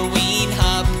Halloween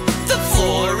hop. The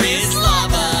floor is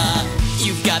lava.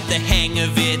 You've got the hang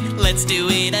of it. Let's do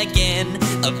it again.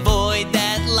 Avoid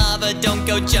that lava. Don't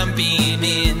go jumping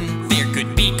in. There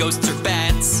could be ghosts or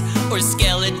bats or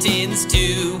skeletons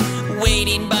too,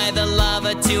 waiting by the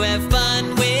lava to have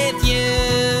fun with you.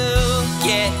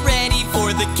 Get ready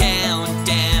for the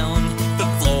countdown. The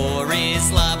floor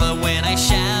is lava when I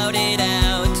shout it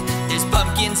out. There's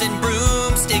pumpkins and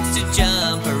broomsticks to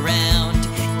jump around.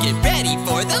 Get ready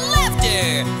for the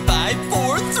laughter. 5,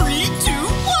 4, 3, 2,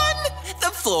 1.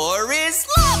 The floor is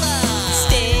lava.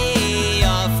 Stay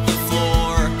off the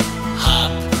floor.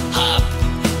 Hop, hop.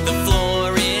 The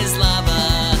floor is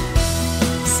lava.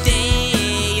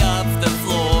 Stay off the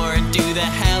floor. Do the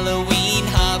Halloween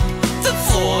hop. The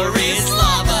floor is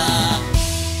lava.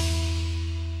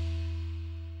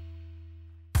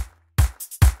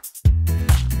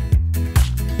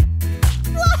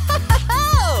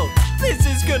 Whoa! This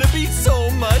is gonna be so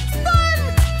much fun!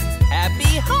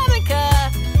 Happy Hanukkah!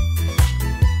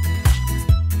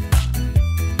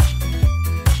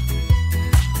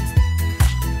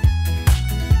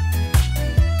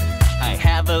 I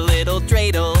have a little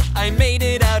dreidel, I made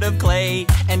it out of clay.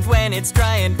 And when it's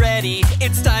dry and ready,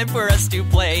 it's time for us to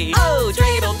play. Oh,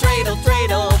 dreidel, dreidel,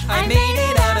 dreidel, I made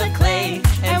it out of clay.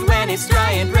 And when it's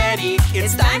dry and ready,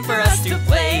 it's time for us to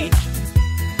play.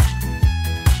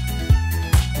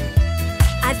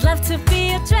 I'd love to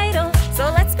be a dreidel, so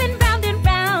let's spin round and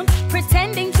round,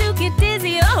 pretending to get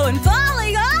dizzy, oh, and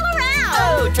falling all around.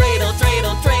 Oh, dreidel,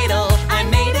 dreidel, dreidel, I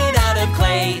made it out of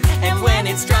clay. And when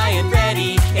it's dry and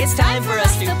ready, it's time for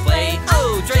us to play.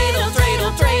 Oh, dreidel,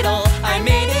 dreidel, dreidel, I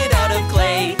made it out of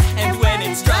clay. And when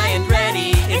it's dry and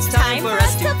ready, it's time for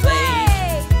us to play.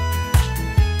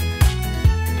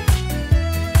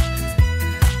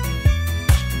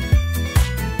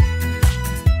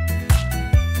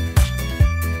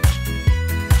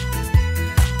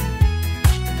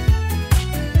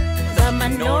 The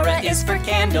menorah is for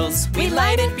candles, we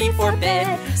light it before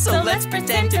bed. So let's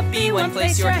pretend to be one,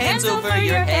 place your hands over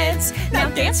your heads. Now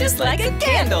dance just like a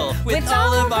candle with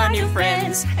all of our new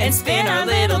friends, and spin our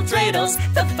little dreidels,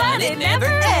 the fun it never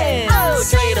ends. Oh,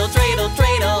 dreidel, dreidel,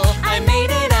 dreidel, I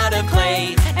made it out of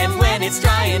clay. And when it's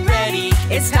dry and ready,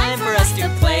 it's time for us to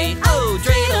play. Oh,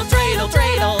 dreidel, dreidel,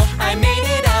 dreidel, I made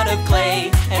it out of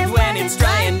clay. And when it's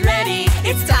dry and ready,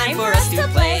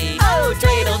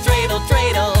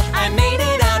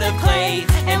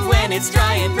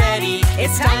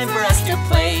 It's time for us to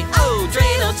play. Oh,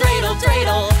 dreidel, dreidel,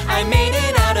 dreidel, I made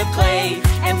it out of clay.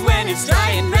 And when it's dry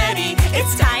and ready,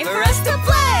 it's time for us to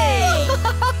play.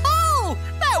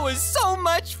 That was so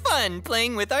much fun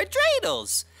playing with our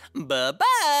dreidels.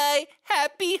 Bye-bye.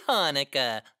 Happy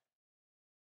Hanukkah.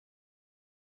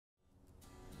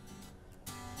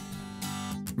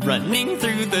 Running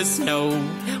through the snow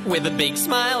with a big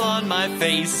smile on my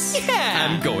face. Yeah!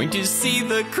 I'm going to see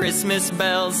the Christmas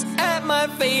bells at my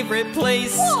favorite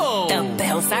place. Whoa! The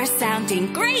bells are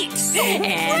sounding great,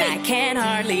 and I can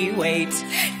hardly wait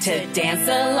to dance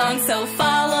along. So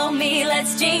follow me,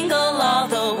 let's jingle all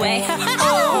the way.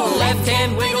 Oh! Left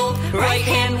hand wiggle, right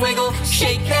hand wiggle,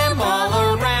 shake them all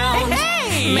around.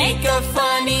 Hey! Make a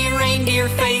funny reindeer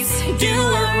face, do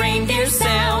a reindeer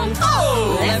sound.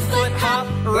 Oh! Left foot hop,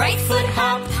 right foot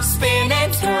hop, spin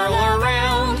and twirl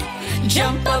around.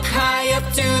 Jump up high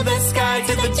up to the sky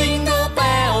to the jingle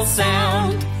bell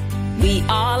sound. We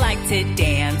all like to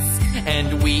dance,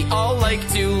 and we all like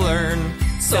to learn.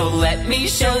 So let me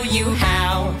show you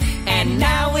how. And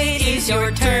now it is your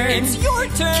turn. It's your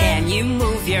turn. Can you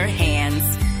move your hands?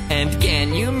 And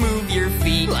can you move your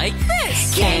feet like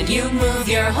this? Can you move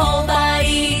your whole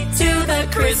body to the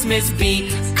Christmas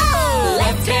beat? Oh!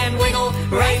 Left hand wiggle,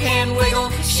 right hand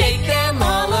wiggle, shake them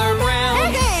all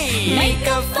around. Hey! Make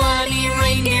a funny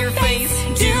reindeer face,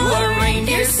 do a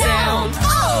reindeer sound.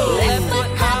 Oh! Left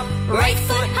foot hop, right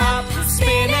foot hop,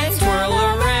 spin and twirl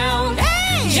around.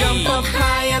 Hey! Jump up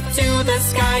high up to the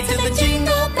sky to the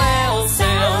jingle bell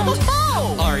sound.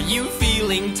 Are you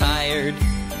feeling tired?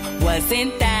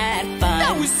 Wasn't that fun?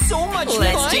 That was so much fun.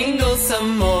 Let's jingle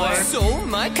some more. So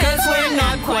much 'cause fun. we're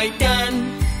not quite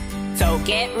done. So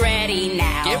get ready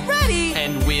now. Get ready.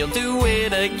 And we'll do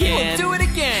it again. We'll do it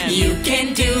again. You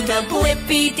can do the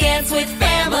Blippi dance with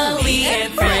family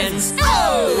and friends.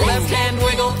 Oh! Left hand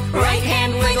wiggle, right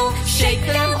hand wiggle, shake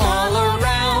them all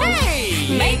around.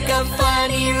 Hey! Make a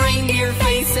funny reindeer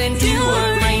face and do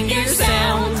a reindeer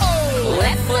sound. Oh!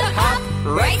 Left foot hop,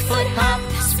 right foot hop,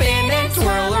 spin and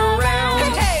twirl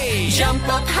around. Hey! Jump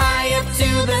up high up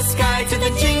to the sky to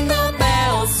the jingle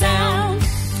bell sound.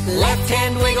 Left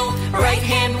hand wiggle, right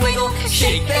hand wiggle,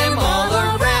 shake them all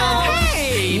around.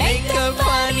 Hey! Make a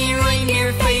funny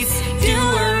reindeer face, do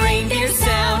a reindeer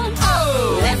sound.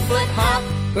 Oh! Left foot hop,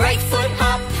 right foot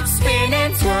hop, spin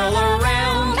and twirl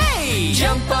around. Hey!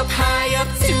 Jump up high up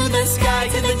to the sky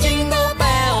to the jingle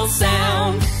bell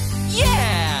sound.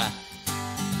 Yeah!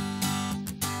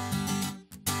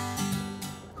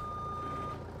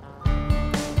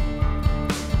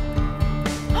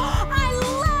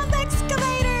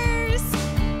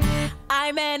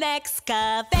 I'm an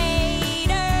excavator.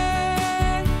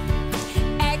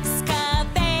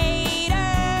 Excavator.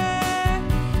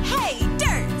 Hey,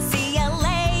 dirt, see ya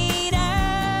later.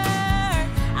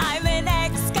 I'm an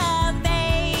excavator.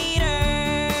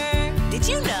 Did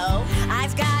you know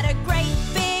I've got a great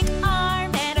big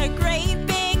arm and a great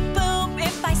big boom?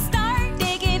 If I start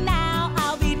digging now,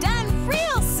 I'll be done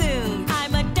real soon.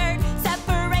 I'm a dirt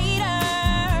separator.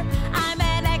 I'm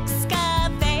an excavator.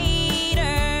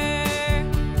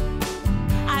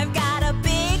 I've got a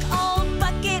big old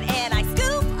bucket and I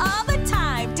scoop all the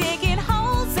time, digging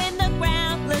holes in the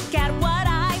ground. Look at what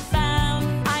I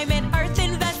found. I'm an earth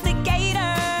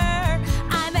investigator.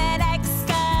 I'm an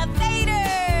excavator.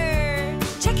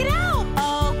 Check it out.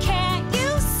 Oh, can't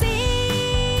you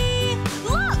see?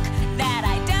 Look, that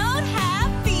I don't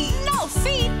have feet. No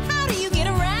feet? How do you get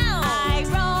around? I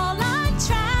roll on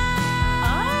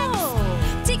tracks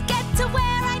to get to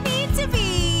where I need to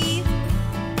be.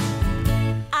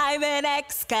 I'm an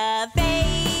excavator.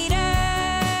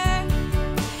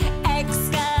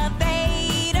 Excavator.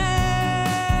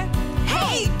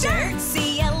 Hey, dirt,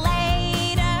 see ya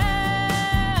later.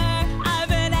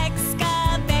 I'm an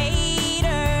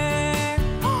excavator.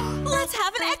 Let's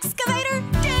have an excavator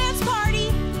dance party.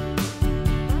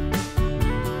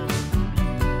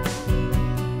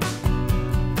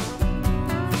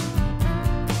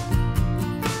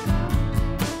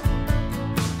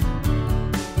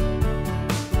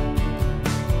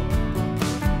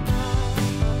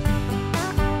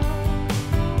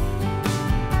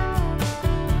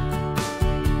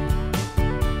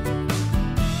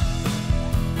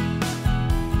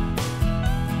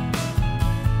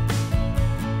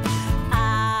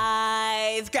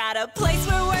 I've got a place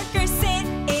where workers sit.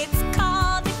 It's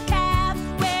called a cab,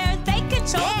 where they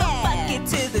control the bucket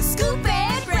to the scoop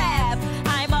and grab.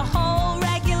 I'm a hole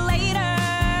regulator.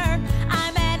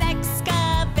 I'm an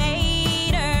excavator.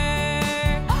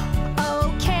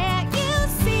 Oh, can't you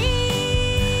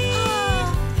see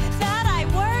that I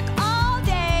work all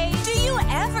day? Do you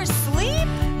ever sleep?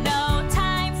 No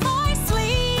time for sleep.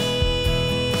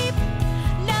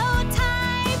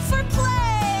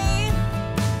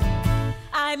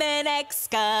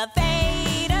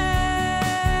 excavator.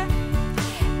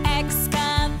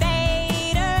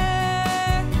 Excavator.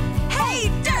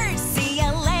 Hey, dirt, see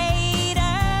ya later.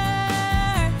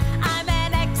 I'm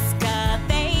an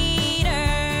excavator.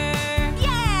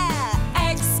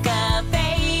 Yeah!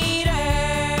 Excavator.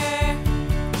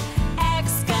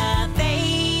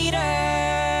 Excavator.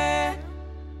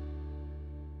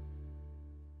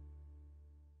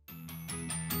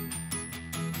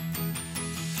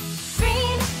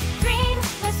 Green, green,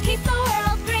 let's keep the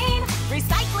world green.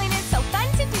 Recycling is so fun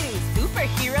to do.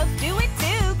 Superheroes do it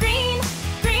too. Green,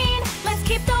 green, let's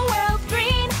keep the world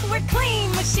green. We're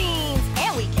clean machines,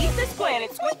 and we keep this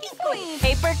planet squeaky clean.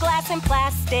 Paper, glass, and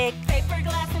plastic. Paper,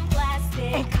 glass, and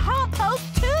plastic. And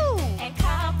compost too. And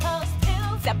compost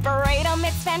too. Separate them,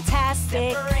 it's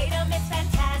fantastic. Separate them, it's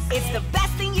fantastic. It's the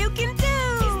best thing you can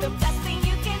do. It's the best thing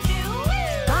you can do.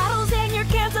 Woo! Bottles and your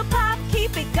cans of pop,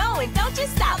 keep it going, don't you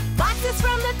stop. Boxes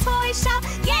from the toy shop,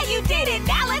 yeah, you did it,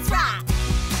 now let's rock.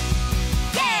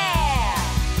 Yeah!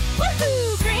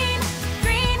 Woohoo! Green,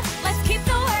 green, let's keep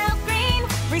the world green.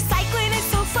 Recycling is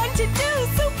so fun to do,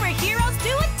 superheroes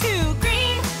do it too.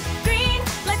 Green, green,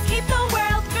 let's keep the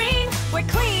world green. We're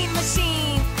clean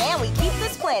machines, and we keep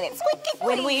this planet squeaky clean.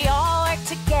 When we all work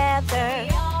together,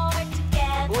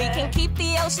 we can keep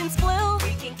the oceans blue.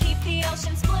 We can keep the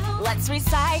oceans blue. Let's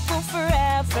recycle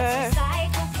forever.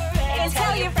 And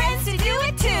tell your friends to do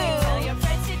it too. Tell your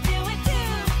friends to do it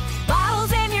too.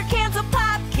 Bottles and your cans of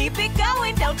pop, keep it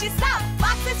going, don't you stop.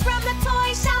 Boxes from the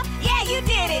toy shop, yeah, you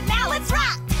did it, now let's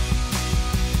rock.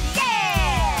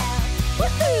 Yeah!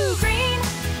 Woohoo! Green,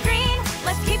 green,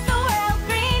 let's keep the world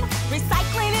green.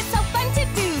 Recycling is so fun to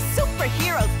do,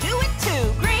 superheroes do it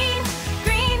too. Green,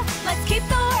 green, let's keep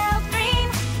the world green.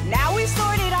 Now we've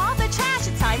sorted all the trash,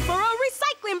 it's time for a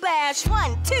recycling bash.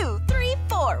 1, 2, 3,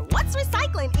 4. What's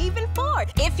recycling even for?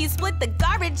 If you split the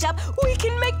garbage up, we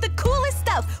can make the coolest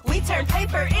stuff. We turn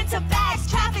paper into bags,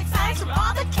 traffic signs from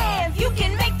all the cans. You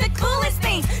can make the coolest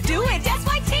things. Do it just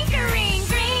like tinkering.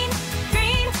 Green,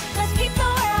 green, let's keep the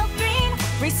world green.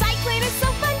 Recycling is so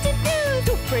fun to do.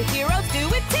 Superheroes do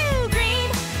it too.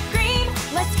 Green, green,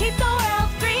 let's keep the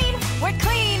world green. We're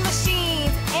clean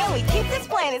machines, and we keep this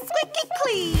planet squeaky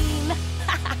clean.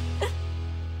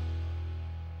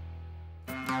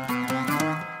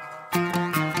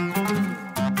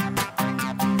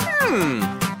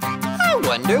 I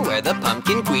wonder where the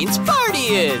Pumpkin Queen's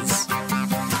party is.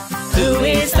 Who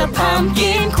is the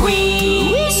Pumpkin Queen?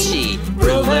 Who is she?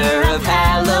 Ruler of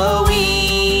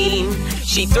Halloween.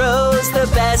 She throws the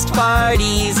best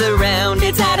parties around.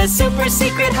 It's at a super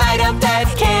secret hideout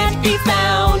that can't be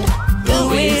found.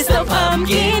 Who is the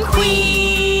Pumpkin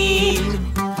Queen?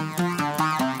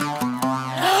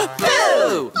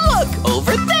 Boo! Look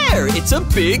over there! It's a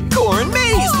big corn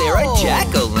maze. There are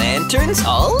jack-o'-lanterns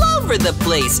all over the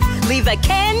place. Leave a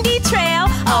candy trail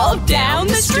all down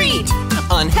the street.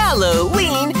 On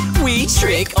Halloween, we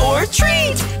trick or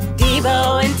treat.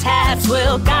 Devo and Tabs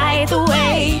will guide the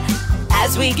way.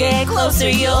 As we get closer,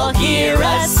 you'll hear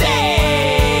us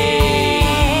say,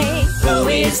 Who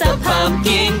is the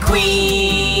Pumpkin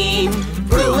Queen?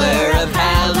 Ruler of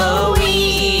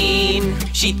Halloween.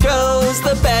 She throws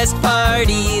the best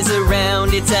parties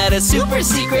around. It's at a super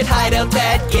secret hideout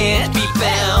that can't be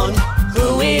found.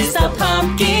 Who is the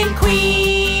Pumpkin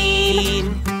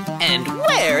Queen? And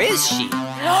where is she?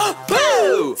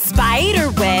 Boo!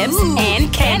 Spider webs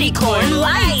and candy corn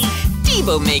lights.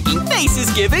 Devo making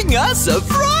faces, giving us a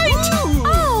fright.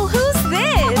 Oh, who's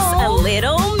this? A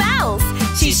little mouse.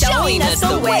 She's showing us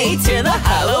the way to the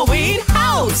Halloween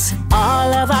house.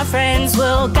 All of our friends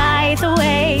will guide the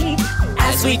way.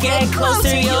 As we get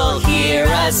closer, you'll hear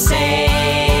us say,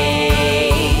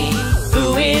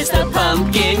 Who is the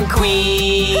Pumpkin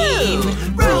Queen?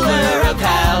 Ruler of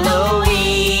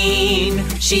Halloween.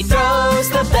 She throws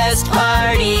the best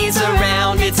parties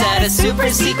around. It's at a super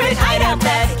secret hideout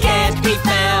that can't be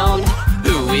found.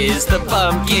 Who is the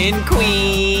Pumpkin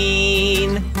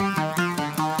Queen?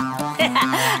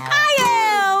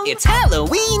 It's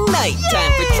Halloween night,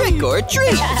 time for trick or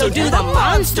treat. So do the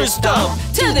monster stomp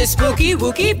to the spooky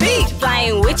wookie beat.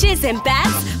 Flying witches and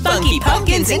bats, Funky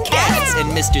pumpkins and cats.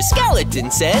 And Mr. Skeleton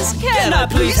says, Can I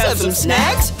please have some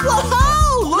snacks?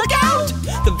 Whoa, look out!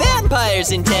 The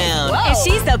vampire's in town. And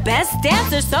she's the best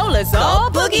dancer, so let's all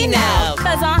boogie now.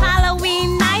 'Cause on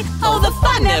Halloween night, Oh, the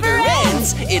fun never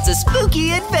ends. It's a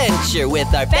spooky adventure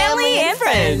with our family and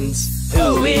friends.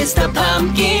 Who is the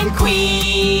Pumpkin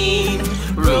Queen?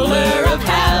 Ruler of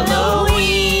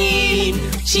Halloween.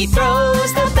 She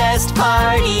throws the best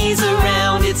parties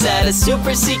around. It's at a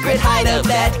super secret hideout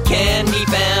that can be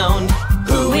found.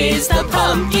 Who is the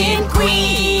Pumpkin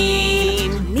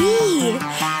Queen? me,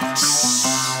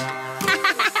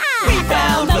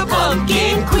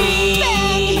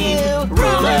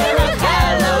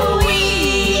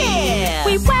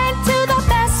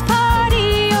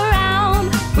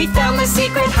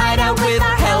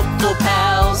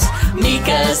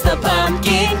 was the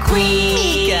pumpkin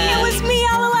queen. It was me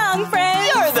all along,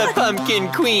 friends. You're the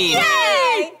pumpkin queen.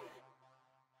 Yay!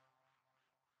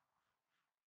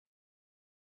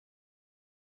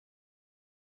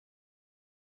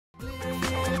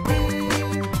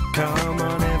 Come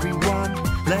on everyone,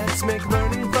 let's make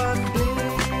learning fun.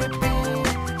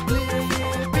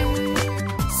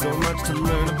 So much to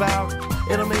learn about,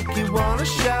 it'll make you wanna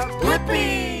shout,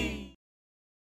 Blippi!